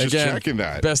 yeah. I was just Again, checking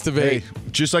that. Best of 8. Hey,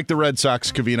 just like the Red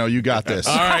Sox, Covino, you got this.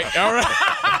 All right.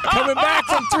 Coming back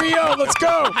from 3-0. Let's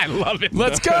go. I love it.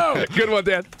 Let's go. Good one,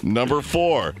 Dan. Number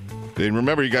 4. And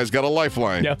remember, you guys got a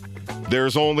lifeline. Yeah.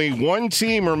 There's only one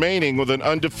team remaining with an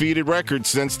undefeated record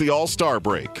since the All-Star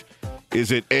break.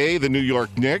 Is it A, the New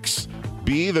York Knicks,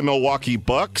 B, the Milwaukee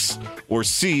Bucks, or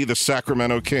C, the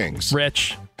Sacramento Kings?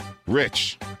 Rich.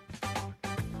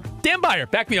 Dan Byer,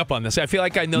 back me up on this. I feel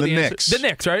like I know the answer. Knicks. The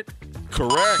Knicks, right?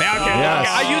 Correct. Okay. Yes.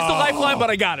 I used the lifeline,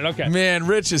 but I got it. Okay. Man,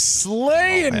 Rich is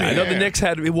slaying me. I know the Knicks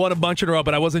had won a bunch in a row,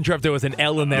 but I wasn't sure if there was an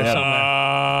L in there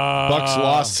somewhere. Bucks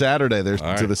lost Saturday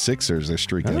to the Sixers. They're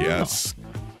streaking. Yes.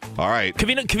 All right.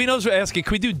 Covino's asking,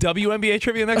 can we do WNBA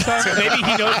trivia next time? Maybe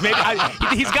he knows.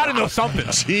 He's got to know something.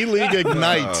 G-League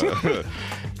Ignite.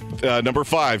 Number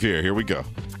 5 here. Here we go.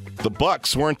 The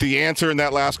Bucks weren't the answer in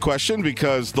that last question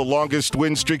because the longest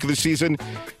win streak of the season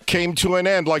came to an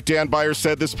end, like Dan Byer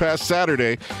said this past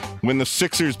Saturday, when the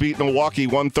Sixers beat Milwaukee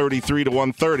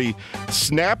 133-130,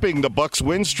 snapping the Bucks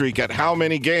win streak at how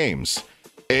many games?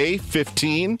 A,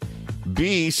 15,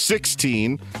 B,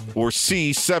 16, or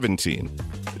C, 17?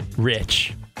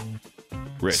 Rich.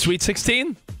 Sweet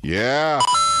 16? Yeah.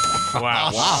 Wow.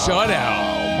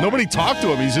 Shutout. Nobody talked to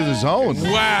him. He's in his zone.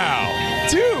 Wow.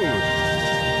 Dude.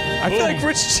 I feel like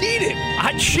Rich cheated.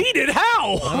 I cheated?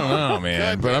 How? I don't know,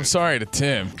 man. But I'm sorry to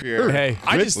Tim. Hey,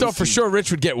 I just thought for sure Rich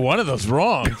would get one of those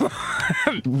wrong.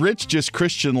 Rich just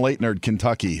Christian Leitnered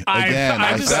Kentucky again.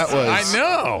 I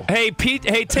know. Hey,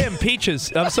 Tim,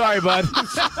 Peaches. I'm sorry, bud.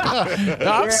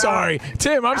 I'm sorry.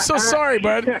 Tim, I'm so sorry,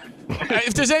 bud.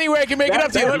 If there's any way I can make it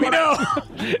up to you, let me know.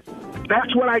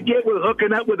 That's what I get with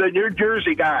hooking up with a New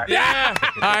Jersey guy. Yeah,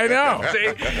 I know.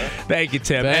 See? Thank you,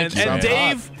 Tim. Thank you. And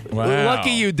Dave, wow. Lucky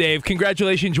you, Dave.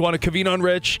 Congratulations. You won a Covino and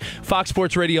Rich, Fox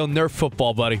Sports Radio, Nerf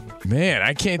football, buddy. Man,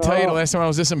 I can't tell you the last time I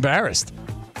was this embarrassed.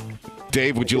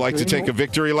 Dave, would you like to take a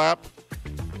victory lap?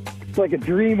 It's like a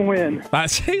dream win.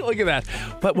 See, look at that.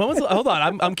 But when was? Hold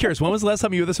on, I'm curious. When was the last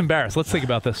time you were this embarrassed? Let's think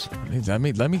about this.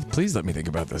 Please let me think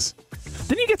about this.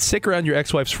 Didn't you get sick around your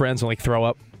ex-wife's friends and like throw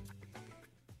up?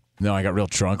 No, I got real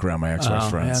drunk around my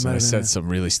ex-wife's friends. And I said some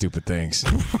really stupid things.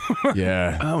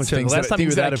 Yeah. Oh, things last time you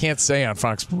were that I can't say on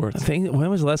Fox Sports. When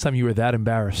was the last time you were that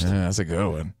embarrassed? Yeah, that's a good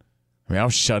one. I mean, I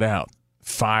was shut out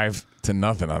 5-0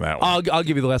 on that one. I'll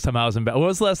give you the last time I was embarrassed. When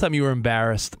was the last time you were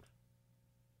embarrassed?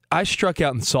 I struck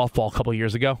out in softball a couple of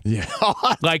years ago. Yeah.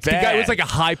 Like, the guy was like a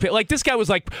high pitch. Like, this guy was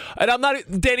like, and I'm not,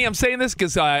 Danny, I'm saying this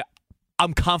because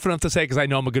I'm confident to say because I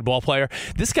know I'm a good ball player.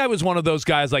 This guy was one of those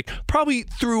guys, like, probably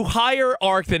threw higher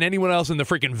arc than anyone else in the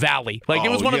freaking valley. Like, it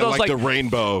was one of those, like the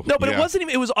rainbow. No, but it wasn't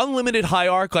even, it was unlimited high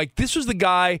arc. Like, this was the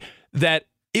guy that,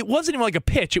 it wasn't even like a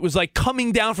pitch. It was like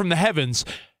coming down from the heavens.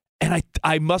 And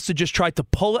I must have just tried to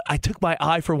pull it. I took my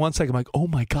eye for 1 second. I'm like, oh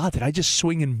my God, did I just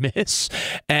swing and miss?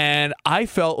 And I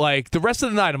felt like the rest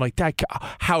of the night, I'm like,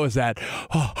 how is that?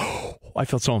 Oh, I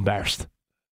felt so embarrassed.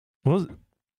 What was it?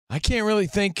 I can't really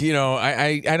think,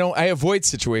 I avoid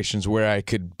situations where I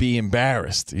could be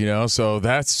embarrassed, so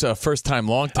that's first time,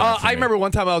 long time. I remember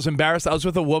one time I was embarrassed. I was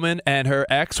with a woman and her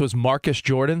ex was Marcus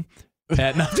Jordan.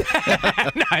 And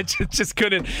I just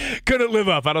couldn't live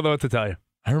up. I don't know what to tell you.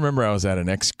 I remember I was at an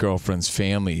ex-girlfriend's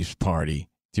family's party.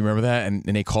 Do you remember that? And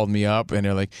they called me up, and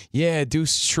they're like, yeah, do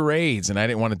charades. And I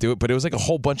didn't want to do it, but it was like a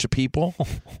whole bunch of people.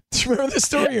 Do you remember this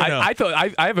story or no? I thought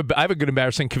I have a good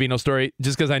embarrassing Covino story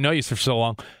just because I know you for so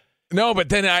long. No, but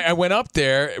then I went up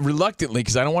there reluctantly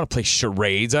because I don't want to play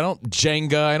charades. I don't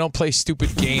Jenga. I don't play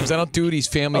stupid games. I don't do these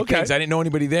family things. I didn't know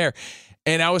anybody there.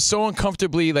 And I was so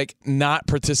uncomfortably like not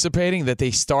participating that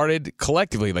they started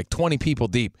collectively, like 20 people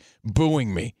deep,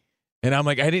 booing me. And I'm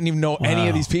like, I didn't even know any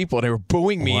of these people. They were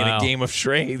booing me in a game of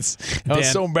charades. I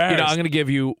was so embarrassed. I'm going to give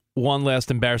you one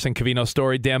last embarrassing Covino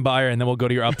story, Dan Byer, and then we'll go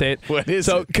to your update. What is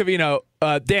it? So, Covino,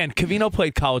 Dan, Covino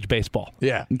played college baseball.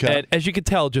 Yeah. Okay. And as you can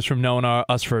tell just from knowing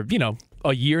us for,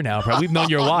 a year now, probably. We've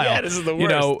known you a while. Yeah, this is the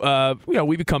worst.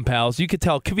 We become pals. You could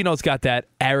tell Covino's got that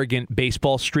arrogant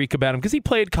baseball streak about him because he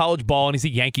played college ball and he's a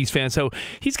Yankees fan. So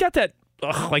he's got that,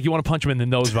 like you want to punch him in the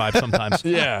nose vibe sometimes.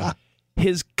 Yeah.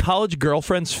 His college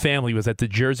girlfriend's family was at the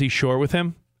Jersey Shore with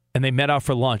him, and they met out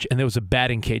for lunch, and there was a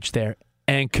batting cage there.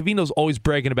 And Covino's always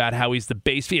bragging about how he's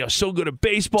so good at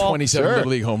baseball. 27 Little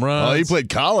League home runs. Oh, he played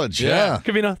college, yeah.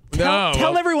 Covino,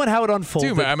 tell everyone how it unfolded.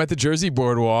 Dude, man, I'm at the Jersey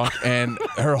Boardwalk, and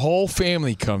her whole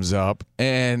family comes up,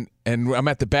 and I'm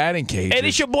at the batting cage. And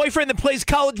it's your boyfriend that plays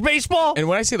college baseball? And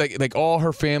when I say like all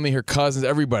her family, her cousins,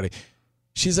 everybody,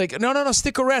 She's like, no,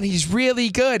 stick around. He's really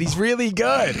good. He's really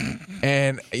good.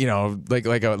 And,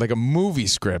 like a movie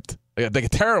script, like a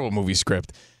terrible movie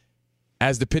script.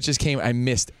 As the pitches came, I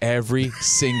missed every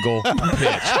single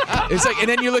pitch. It's like, and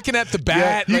then you're looking at the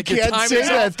bat. You like can't say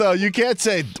that, though. You can't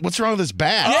say, what's wrong with this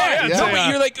bat? Yeah. But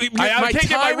you're like, I can't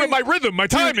get my rhythm, my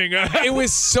timing. It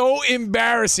was so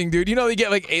embarrassing, dude. You get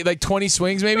like 20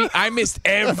 swings, maybe. I missed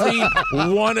every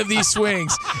one of these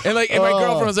swings. And my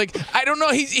girlfriend was like, I don't know.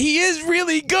 He is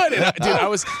really good. And I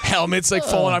was helmets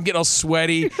falling. I'm getting all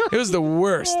sweaty. It was the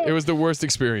worst. It was the worst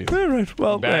experience. All right.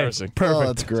 Well, embarrassing. Hey, perfect. Oh,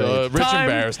 that's great. So, Rich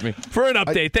embarrassed me. For an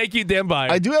update. Thank you, Dan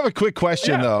Byer. I do have a quick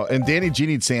question, though, and Danny G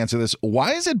needs to answer this.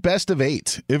 Why is it best of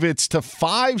 8? If it's to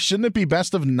 5, shouldn't it be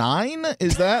best of 9?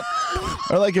 Is that?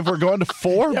 Or if we're going to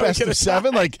 4, best of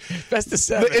 7? Best of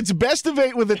 7. It's best of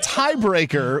 8 with a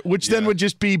tiebreaker, which then would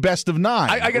just be best of 9.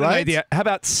 I got an idea. How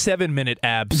about 7-minute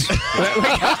abs?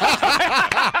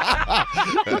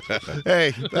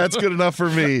 Hey, that's good enough for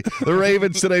me. The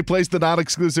Ravens today placed the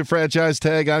non-exclusive franchise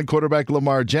tag on quarterback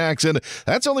Lamar Jackson.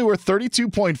 That's only worth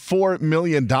 $32.4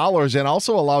 million and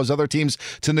also allows other teams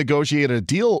to negotiate a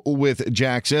deal with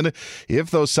Jackson. If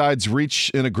those sides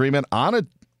reach an agreement on a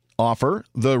offer,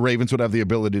 the Ravens would have the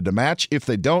ability to match. If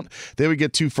they don't, they would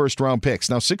get 2 first-round picks.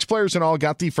 Now, 6 players in all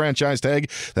got the franchise tag.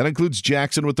 That includes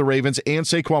Jackson with the Ravens and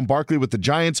Saquon Barkley with the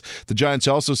Giants. The Giants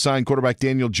also signed quarterback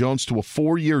Daniel Jones to a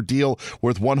 4-year deal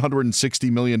worth $160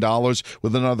 million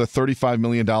with another $35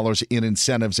 million in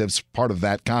incentives as part of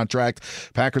that contract.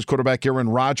 Packers quarterback Aaron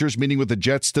Rodgers meeting with the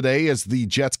Jets today as the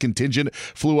Jets contingent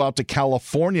flew out to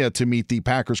California to meet the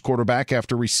Packers quarterback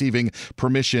after receiving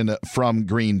permission from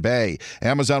Green Bay.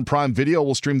 Amazon Prime Video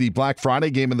will stream the Black Friday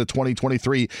game in the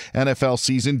 2023 NFL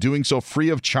season, doing so free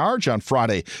of charge on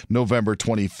Friday, November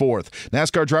 24th.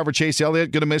 NASCAR driver Chase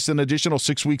Elliott going to miss an additional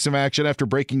 6 weeks of action after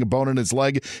breaking a bone in his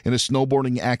leg in a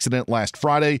snowboarding accident last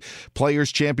Friday.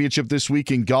 Players Championship this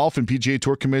week in golf, and PGA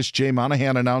Tour Commissioner Jay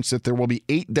Monahan announced that there will be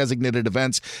 8 designated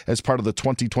events as part of the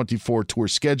 2024 Tour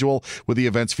schedule, with the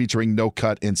events featuring no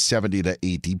cut and 70 to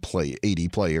 80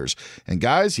 players. And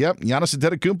guys, Giannis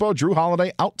Antetokounmpo, Drew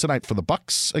Holiday out tonight for the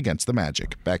Bucks against the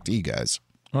Magic. Back to you guys.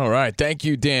 All right. Thank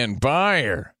you, Dan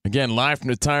Byer. Again, live from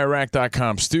the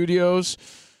TireRack.com studios.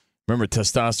 Remember,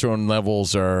 testosterone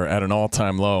levels are at an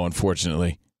all-time low,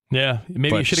 unfortunately. Yeah.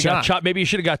 Maybe you should have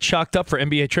got chalked up for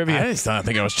NBA trivia. I just don't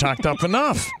think I was chalked up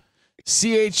enough.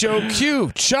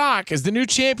 CHOQ. Chalk is the new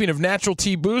champion of natural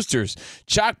tea boosters.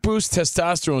 Chalk boosts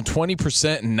testosterone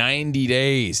 20% in 90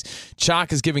 days.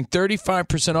 Chalk is giving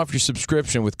 35% off your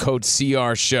subscription with code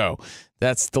CRSHOW.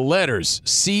 That's the letters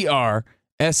CRSHOW,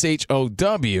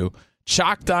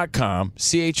 chalk.com,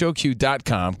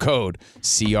 CHOQ.com, code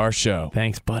CRSHOW.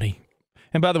 Thanks, buddy.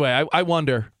 And by the way, I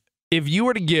wonder, if you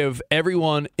were to give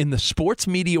everyone in the sports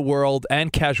media world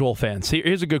and casual fans,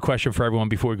 here's a good question for everyone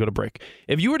before we go to break.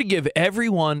 If you were to give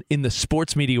everyone in the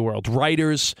sports media world,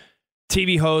 writers,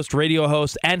 TV hosts, radio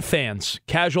hosts, and fans,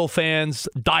 casual fans,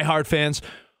 diehard fans,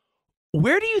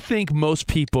 where do you think most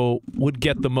people would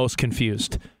get the most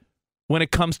confused? When it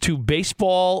comes to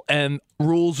baseball and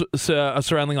rules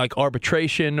surrounding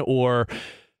arbitration or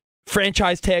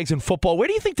franchise tags in football, where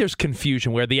do you think there's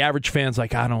confusion where the average fan's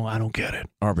like, I don't get it?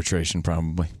 Arbitration,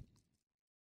 probably.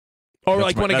 Or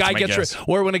when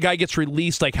a guy gets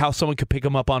released, how someone could pick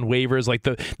him up on waivers,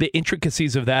 the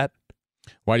intricacies of that.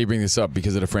 Why do you bring this up?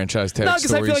 Because of the franchise tag? No,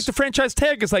 because I feel like the franchise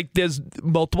tag is there's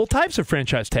multiple types of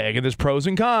franchise tag, and there's pros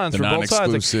and cons for both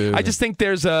sides. I just think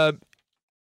there's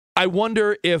I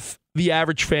wonder if the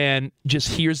average fan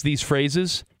just hears these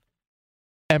phrases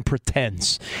and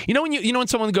pretends. When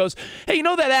someone goes, "Hey, you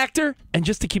know that actor?" And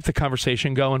just to keep the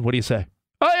conversation going, what do you say?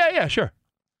 Oh yeah, sure.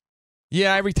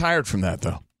 Yeah, I retired from that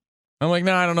though. I'm like,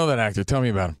 no, I don't know that actor. Tell me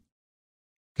about him.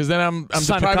 Because then I'm it's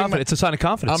a sign of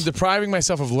confidence. I'm depriving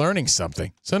myself of learning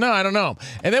something. So no, I don't know.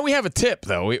 And then we have a tip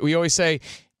though. We always say,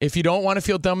 if you don't want to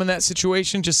feel dumb in that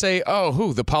situation, just say, "Oh,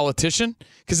 who? The politician?"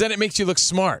 Because then it makes you look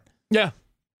smart. Yeah.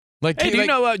 Hey, do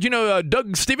you know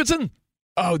Doug Stevenson?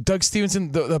 Oh, Doug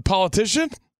Stevenson, the politician?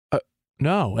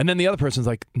 No. And then the other person's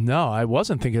like, no, I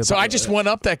wasn't thinking about So I just went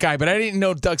up that guy, but I didn't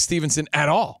know Doug Stevenson at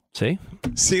all. See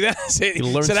that? So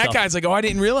that guy's like, oh, I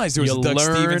didn't realize there was a Doug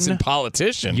Stevenson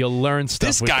politician. You'll learn stuff.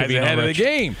 This guy's ahead of the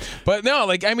game. But no,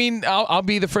 I'll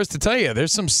be the first to tell you,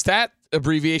 there's some stat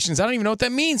abbreviations. I don't even know what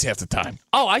that means half the time.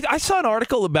 Oh, I saw an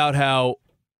article about how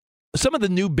some of the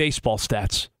new baseball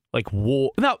stats, like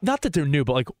WAR, not that they're new,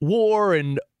 but like WAR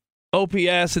and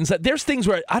OPS and stuff. There's things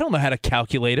where I don't know how to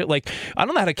calculate it. I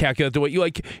don't know how to calculate the way you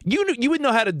would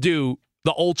know how to do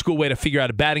the old school way to figure out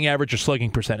a batting average or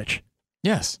slugging percentage.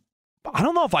 Yes. I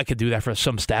don't know if I could do that for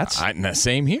some stats.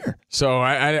 Same here. So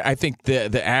I think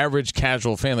the average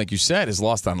casual fan, like you said, is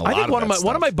lost on a lot of that stuff.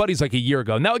 One of my buddies like a year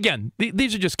ago. Now again,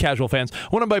 these are just casual fans.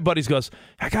 One of my buddies goes,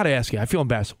 "I got to ask you. I feel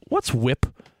embarrassed. What's whip?"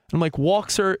 I'm like,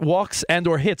 walks and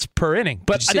or hits per inning.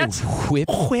 But Did you say whip?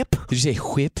 Whip. Did you say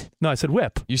whip? No, I said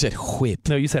whip. You said whip.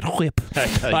 No, you said whip.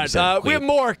 But we have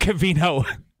more Covino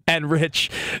and Rich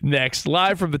next,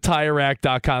 live from the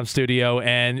TireRack.com studio.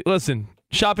 And listen,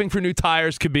 shopping for new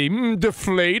tires could be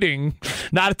deflating.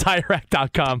 Not at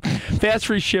TireRack.com. Fast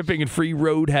free shipping and free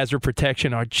road hazard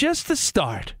protection are just the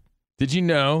start. Did you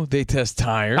know they test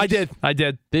tires? I did.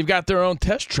 They've got their own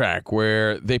test track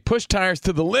where they push tires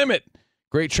to the limit.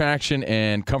 Great traction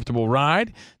and comfortable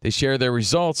ride. They share their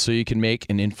results so you can make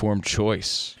an informed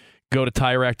choice. Go to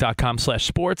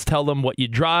TireRack.com/sports. Tell them what you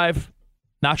drive.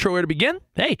 Not sure where to begin?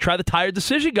 Hey, try the Tire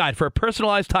Decision Guide for a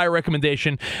personalized tire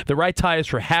recommendation. The right tires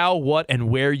for how, what, and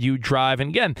where you drive. And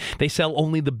again, they sell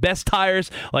only the best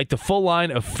tires, like the full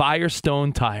line of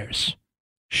Firestone tires.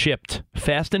 Shipped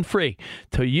fast and free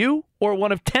to you or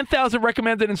one of 10,000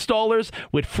 recommended installers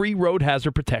with free road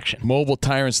hazard protection. Mobile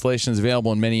tire installation is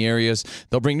available in many areas.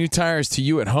 They'll bring new tires to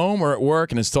you at home or at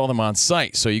work and install them on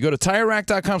site. So you go to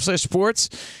TireRack.com/sports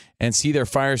and see their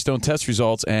Firestone test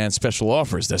results and special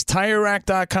offers. That's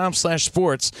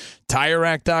TireRack.com/sports.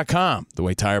 TireRack.com, the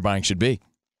way tire buying should be.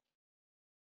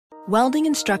 Welding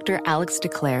instructor Alex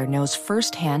DeClaire knows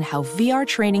firsthand how VR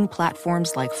training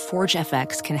platforms like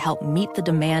ForgeFX can help meet the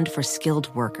demand for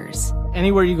skilled workers.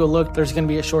 Anywhere you go look, there's going to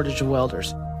be a shortage of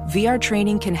welders. VR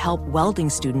training can help welding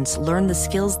students learn the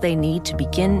skills they need to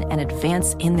begin and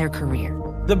advance in their career.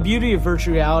 The beauty of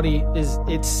virtual reality is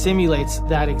it simulates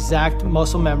that exact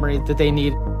muscle memory that they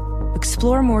need.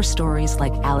 Explore more stories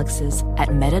like Alex's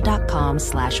at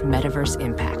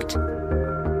meta.com/metaverseimpact.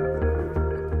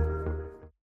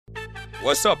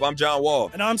 What's up? I'm John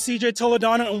Wall. And I'm CJ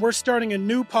Toledano, and we're starting a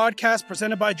new podcast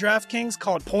presented by DraftKings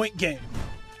called Point Game.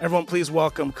 Everyone, please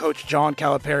welcome Coach John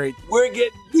Calipari. We're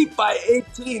getting beat by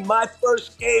 18. My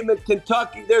first game in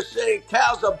Kentucky, they're saying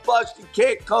Cal's a bust. He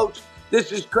can't coach.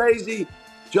 This is crazy.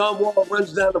 John Wall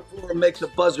runs down the floor and makes a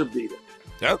buzzer beater.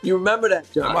 Yep. You remember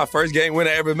that, John? That's my first game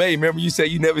winner I ever made. Remember you said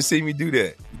you never see me do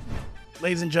that.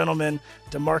 Ladies and gentlemen,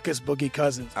 DeMarcus Boogie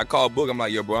Cousins. I called Boog. I'm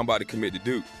like, yo, bro, I'm about to commit to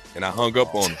Duke. And I hung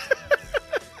up on him.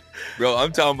 Bro,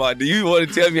 I'm talking about, do you want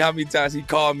to tell me how many times he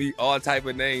called me all type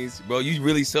of names? Bro, you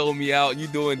really sold me out. You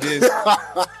doing this.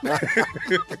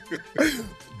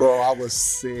 Bro, I was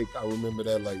sick. I remember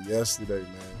that like yesterday,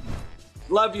 man.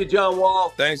 Love you, John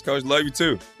Wall. Thanks, Coach. Love you,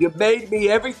 too. You made me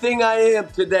everything I am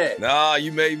today. Nah,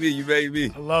 you made me. You made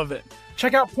me. I love it.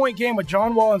 Check out Point Game with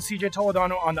John Wall and CJ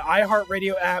Toledano on the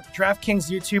iHeartRadio app, DraftKings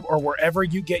YouTube, or wherever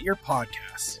you get your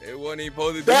podcasts. It wasn't even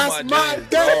supposed to be That's my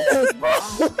dance, bro.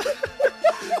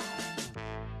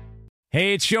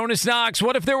 Hey, it's Jonas Knox.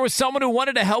 What if there was someone who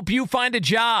wanted to help you find a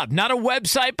job? Not a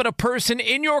website, but a person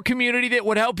in your community that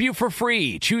would help you for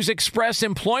free. Choose Express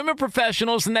Employment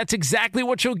Professionals, and that's exactly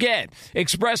what you'll get.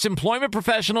 Express Employment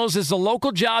Professionals is the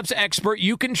local jobs expert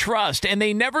you can trust, and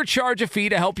they never charge a fee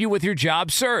to help you with your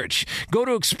job search. Go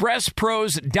to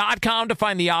expresspros.com to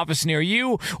find the office near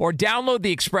you, or download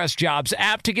the Express Jobs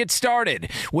app to get started.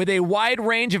 With a wide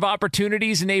range of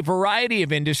opportunities in a variety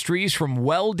of industries, from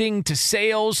welding to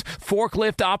sales,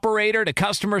 forklift operator to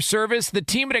customer service, the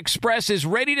team at Express is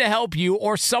ready to help you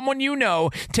or someone you know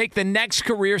take the next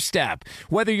career step.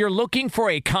 Whether you're looking for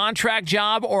a contract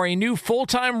job or a new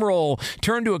full-time role,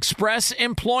 turn to Express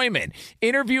Employment.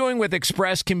 Interviewing with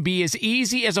Express can be as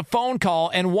easy as a phone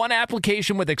call, and one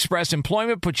application with Express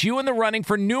Employment puts you in the running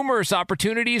for numerous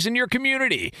opportunities in your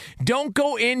community. Don't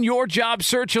go in your job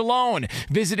search alone.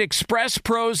 Visit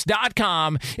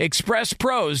expresspros.com,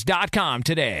 expresspros.com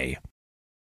today.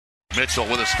 Mitchell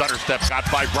with a stutter step, got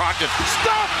by Brockton.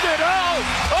 Stuffed it out!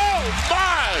 Oh,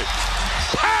 my!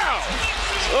 Pow!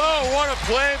 Oh, what a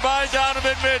play by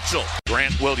Donovan Mitchell.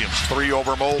 Grant Williams, 3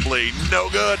 over Mobley. No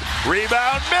good.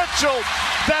 Rebound, Mitchell!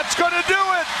 That's going to do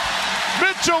it!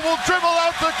 Mitchell will dribble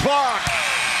out the clock.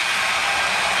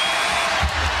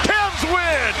 Cavs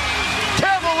win!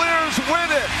 Cavaliers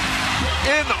win it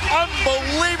in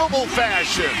unbelievable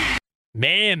fashion.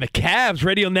 Man, the Cavs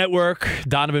radio network,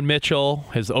 Donovan Mitchell,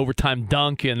 his overtime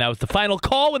dunk, and that was the final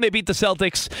call when they beat the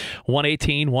Celtics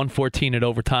 118-114 at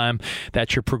overtime.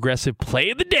 That's your Progressive play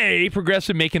of the day.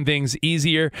 Progressive making things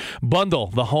easier. Bundle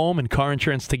the home and car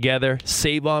insurance together.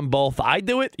 Save on both. I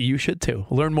do it. You should too.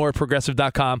 Learn more at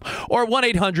Progressive.com or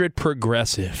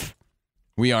 1-800-PROGRESSIVE.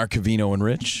 We are Covino and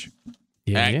Rich.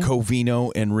 At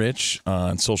Covino and Rich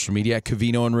on social media. At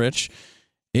Covino and Rich.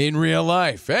 In real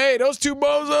life. Hey, those two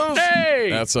bozos. Hey!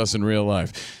 That's us in real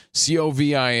life.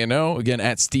 Covino. Again,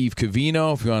 at Steve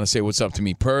Covino, if you want to say what's up to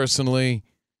me personally.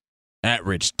 At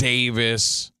Rich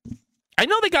Davis. I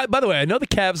know by the way, I know the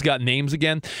Cavs got names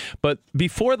again, but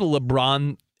before the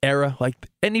LeBron era,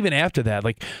 and even after that,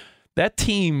 that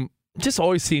team just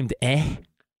always seemed eh.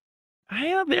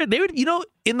 They would,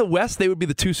 in the West, they would be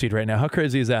the 2 seed right now. How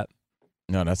crazy is that?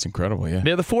 No, that's incredible, yeah.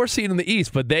 They're the 4 seed in the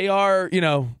East, but they are,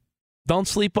 don't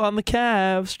sleep on the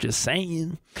Cavs, just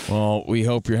saying. Well, we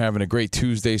hope you're having a great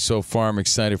Tuesday so far. I'm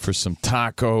excited for some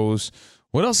tacos.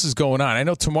 What else is going on? I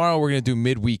know tomorrow we're going to do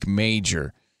Midweek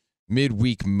Major.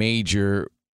 Midweek Major,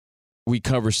 we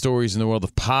cover stories in the world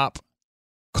of pop,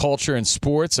 culture, and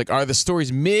sports. Are the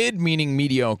stories mid, meaning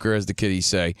mediocre, as the kiddies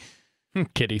say?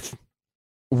 Kiddies.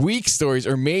 Weak stories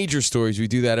or major stories, we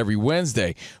do that every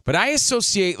Wednesday. But I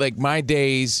associate my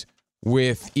days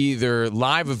with either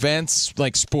live events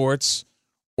like sports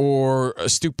or a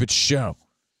stupid show.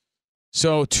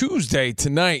 So Tuesday,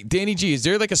 tonight, Danny G, is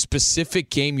there a specific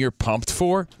game you're pumped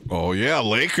for? Oh, yeah,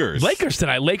 Lakers. Lakers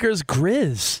tonight. Lakers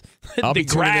Grizz. I'll be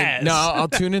Grizz. I'll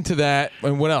tune into that.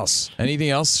 And what else? Anything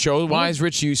else show-wise?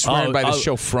 Rich, you swearing by the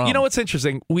show From. You know what's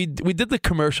interesting? We did the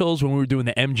commercials when we were doing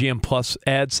the MGM Plus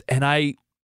ads, and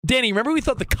Danny, remember we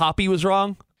thought the copy was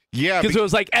wrong? Yeah. Because it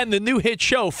was and the new hit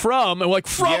show From, and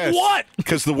from yes, what?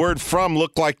 Because the word from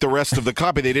looked like the rest of the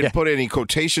copy. They didn't put any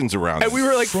quotations around it. And we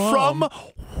were from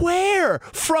where?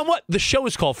 From what? The show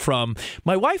is called From.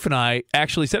 My wife and I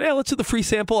actually said, hey, let's do the free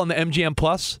sample on the MGM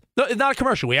Plus. No, it's not a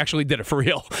commercial. We actually did it for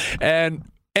real.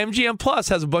 And MGM Plus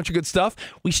has a bunch of good stuff.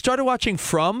 We started watching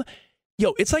From.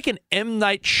 Yo, it's like an M.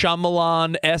 Night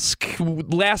Shyamalan-esque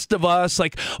Last of Us,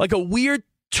 like a weird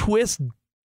twist,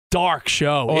 dark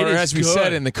show. Or it is as we good.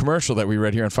 said in the commercial that we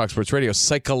read here on Fox Sports Radio,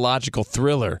 psychological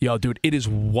thriller. Yo, dude, it is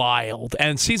wild.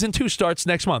 And season 2 starts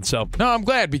next month. So no, I'm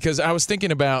glad because I was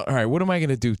thinking about, all right, what am I going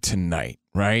to do tonight,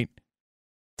 right?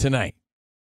 Tonight.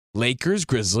 Lakers,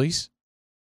 Grizzlies.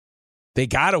 They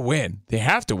got to win. They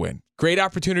have to win. Great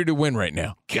opportunity to win right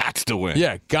now. Gots to win.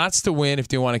 Yeah, gots to win if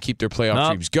they want to keep their playoff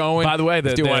dreams going. By the way,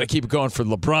 if they want to keep it going for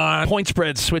LeBron. Point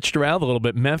spread switched around a little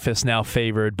bit. Memphis now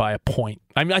favored by a point.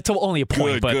 I mean, I told only a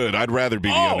point. Good. I'd rather be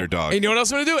the underdog. And you know what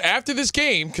else I'm going to do after this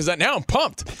game? Because now I'm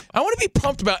pumped. I want to be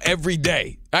pumped about every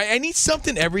day. I need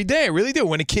something every day. I really do.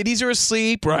 When the kiddies are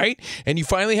asleep, right? And you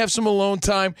finally have some alone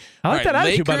time. I like that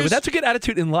attitude, by the way. That's a good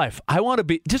attitude in life. I want to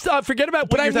be, just forget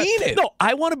about what I mean it. No,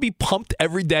 I want to be pumped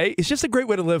every day. It's just a great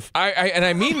way to live. And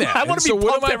I mean that. I want to be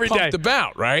pumped every day. What am I pumped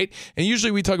about, right? And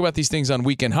usually we talk about these things on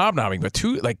Weekend Hobnobbing, but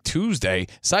Tuesday,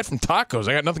 aside from tacos,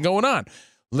 I got nothing going on.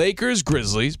 Lakers,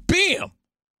 Grizzlies, bam!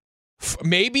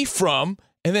 Maybe From,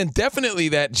 and then definitely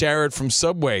that Jared from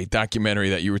Subway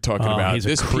documentary that you were talking about. He's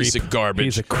this a creep. Piece of garbage.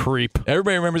 He's a creep.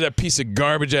 Everybody remembers that piece of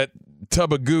garbage, that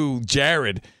tub of goo,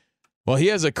 Jared. Well, he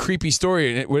has a creepy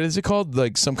story. What is it called?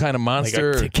 Like some kind of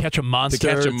monster? To Catch a Monster.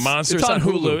 To Catch a Monster. It's on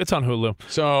Hulu. It's on Hulu.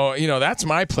 So, that's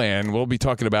my plan. We'll be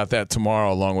talking about that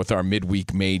tomorrow along with our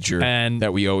midweek major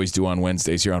that we always do on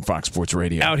Wednesdays here on Fox Sports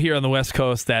Radio. Out here on the West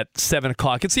Coast at 7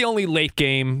 o'clock. It's the only late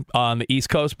game on the East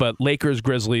Coast, but Lakers,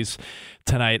 Grizzlies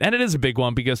tonight. And it is a big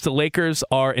one because the Lakers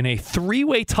are in a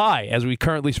 3-way tie as we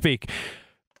currently speak.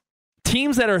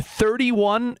 Teams that are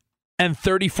 31 and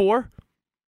 34,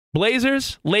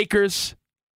 Blazers, Lakers,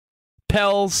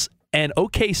 Pels, and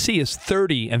OKC is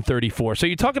 30 and 34. So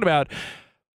you're talking about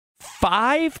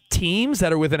 5 teams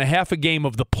that are within a half a game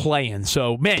of the play-in.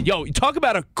 So, man, you talk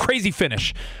about a crazy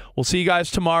finish. We'll see you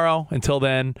guys tomorrow. Until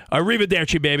then,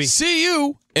 arrivederci, baby. See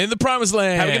you in the promised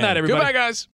land. Have a good night, everybody. Goodbye,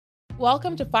 guys.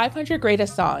 Welcome to 500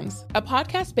 Greatest Songs, a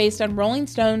podcast based on Rolling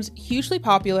Stone's hugely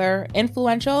popular,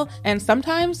 influential, and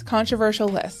sometimes controversial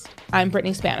list. I'm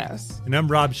Brittany Spanos. And I'm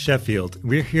Rob Sheffield.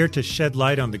 We're here to shed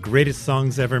light on the greatest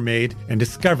songs ever made and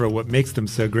discover what makes them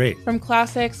so great. From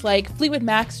classics like Fleetwood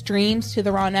Mac's Dreams to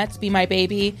the Ronettes' Be My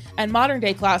Baby, and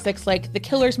modern-day classics like The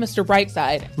Killer's Mr.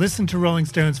 Brightside. Listen to Rolling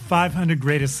Stone's 500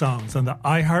 Greatest Songs on the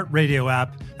iHeartRadio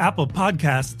app, Apple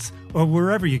Podcasts, or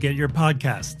wherever you get your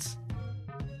podcasts.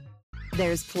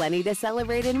 There's plenty to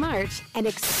celebrate in March and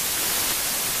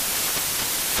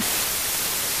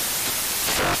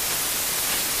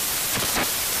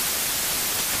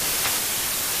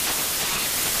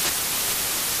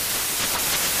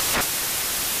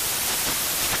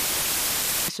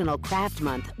National Craft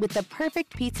Month with the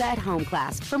perfect pizza at home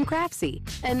class from Craftsy.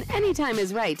 And anytime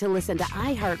is right to listen to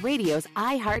iHeartRadio's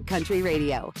iHeartCountry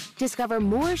Radio. Discover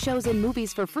more shows and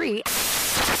movies for free.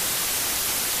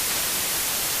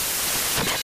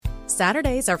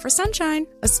 Saturdays are for sunshine,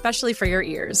 especially for your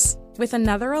ears. With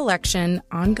another election,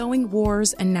 ongoing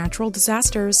wars, and natural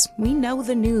disasters, we know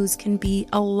the news can be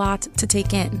a lot to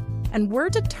take in. And we're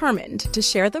determined to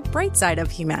share the bright side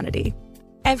of humanity.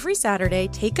 Every Saturday,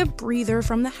 take a breather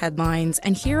from the headlines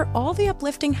and hear all the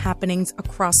uplifting happenings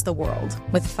across the world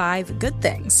with 5 Good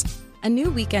Things, a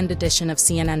new weekend edition of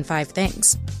CNN 5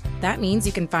 Things. That means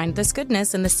you can find this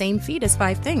goodness in the same feed as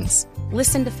 5 Things.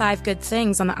 Listen to 5 Good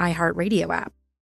Things on the iHeartRadio app.